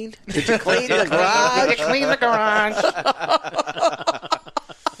clean? Did you clean the garage? Did you clean the garage?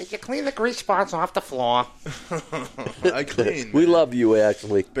 Did you clean the grease spots off the floor? I cleaned. We love you,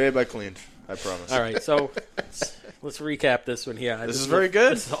 actually." Babe, I cleaned. I promise. All right, so let's recap this one here. This is very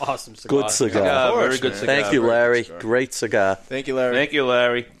good. This is an awesome cigar. Good cigar. Yeah, Of course, very good man. cigar. Thank you, Very good Larry. cigar. Great cigar. Thank you, Larry. Thank you,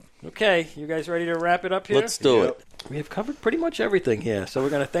 Larry. Okay, you guys ready to wrap it up here? Let's do Yep. it. We have covered pretty much everything here. So we're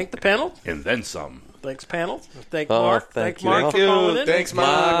going to thank the panel. And then some. Thanks, panel. Thank Oh, Mark. thank Thank you. Mark Thank for you. calling in. Thanks, Mark.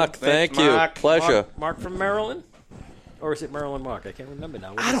 Mark, thank you. Mark. Pleasure. Mark from Maryland? Or is it Maryland Mark? I can't remember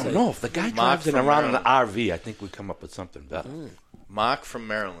now. What I did it don't say? know. If the guy Mark drives in from around in Maryland. the RV, I think we come up with something better. Mark from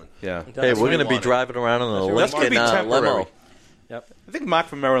Maryland. Yeah. Hey, That's we're what going to we be wanted. driving around in a That's gonna Lincoln be temporary. limo. Yep. I think Mark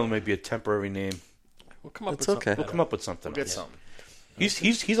from Maryland may be a temporary name. We'll come up It's with okay. something. We'll come up with something. Get something.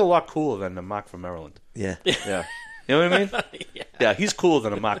 He's a lot cooler than the Mark from Maryland. Yeah. Yeah. You know what I mean? Yeah, he's cooler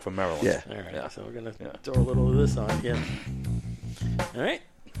than a Mark from Maryland. Yeah. All right, Yeah. so we're going to throw a little of this on here. All right.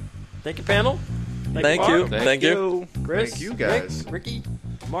 Thank you, panel. Thank you. Mark, Thank you. Chris, Thank you, guys. Rick, Ricky,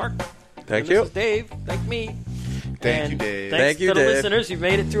 Mark. Thank and you. This is Dave. Thank me. Thank And you, Dave. Thanks Thank you, to the Dave. listeners. You've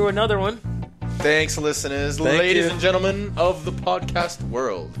made it through another one. Thanks, listeners, Thank ladies you. and gentlemen of the podcast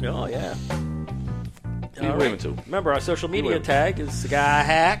world. Oh, yeah. What are you waving to? Remember, our social media tag is Cigar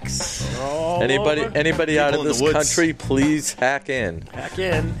Hacks. All Anybody over. anybody out People of in this the woods. country, please hack in. Hack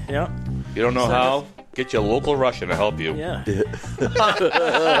in. Yep. You don't know Send how? Get your local Russian to help you. Yeah.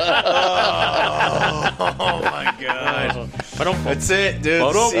 Oh my God! But don't That's it, dude.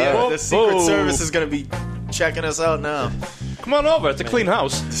 Ba-dum, The Secret boom. Service is gonna be checking us out now. Come on over. It's a clean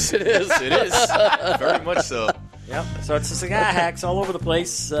house. It is. It is. Very much so. Yep. So it's the Cigar Hacks all over the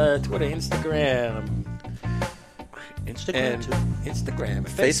place. Twitter, Instagram, Instagram, and too. Instagram,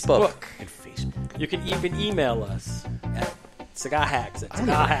 Facebook. And Facebook. You can even email us at cigarhacks at I don't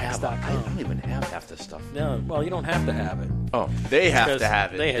cigarhacks.com. even have half this stuff. No, well, you don't have to have it. Oh. They have Because to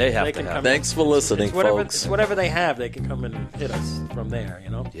have it. They have to can have come it. Thanks for listening, it's whatever, folks. it's whatever they have, they can come and hit us from there, you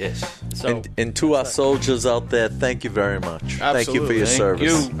know? Yes. So And to our soldiers out there, thank you very much. Thank you for your Absolutely.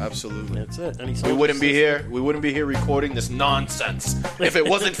 service. you. Absolutely. that's it. Any We soldiers wouldn't be listening? here. We wouldn't be here recording this nonsense if it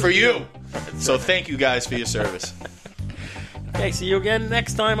wasn't for you. So thank you guys for your service. Okay, see you again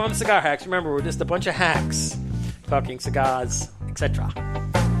next time on Cigar Hacks. Remember, we're just a bunch of hacks talking cigars, etc.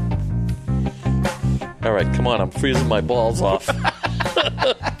 All right, come on. I'm freezing my balls off.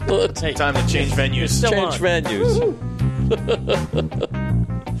 Hey, Time to change venues. still Change on. venues.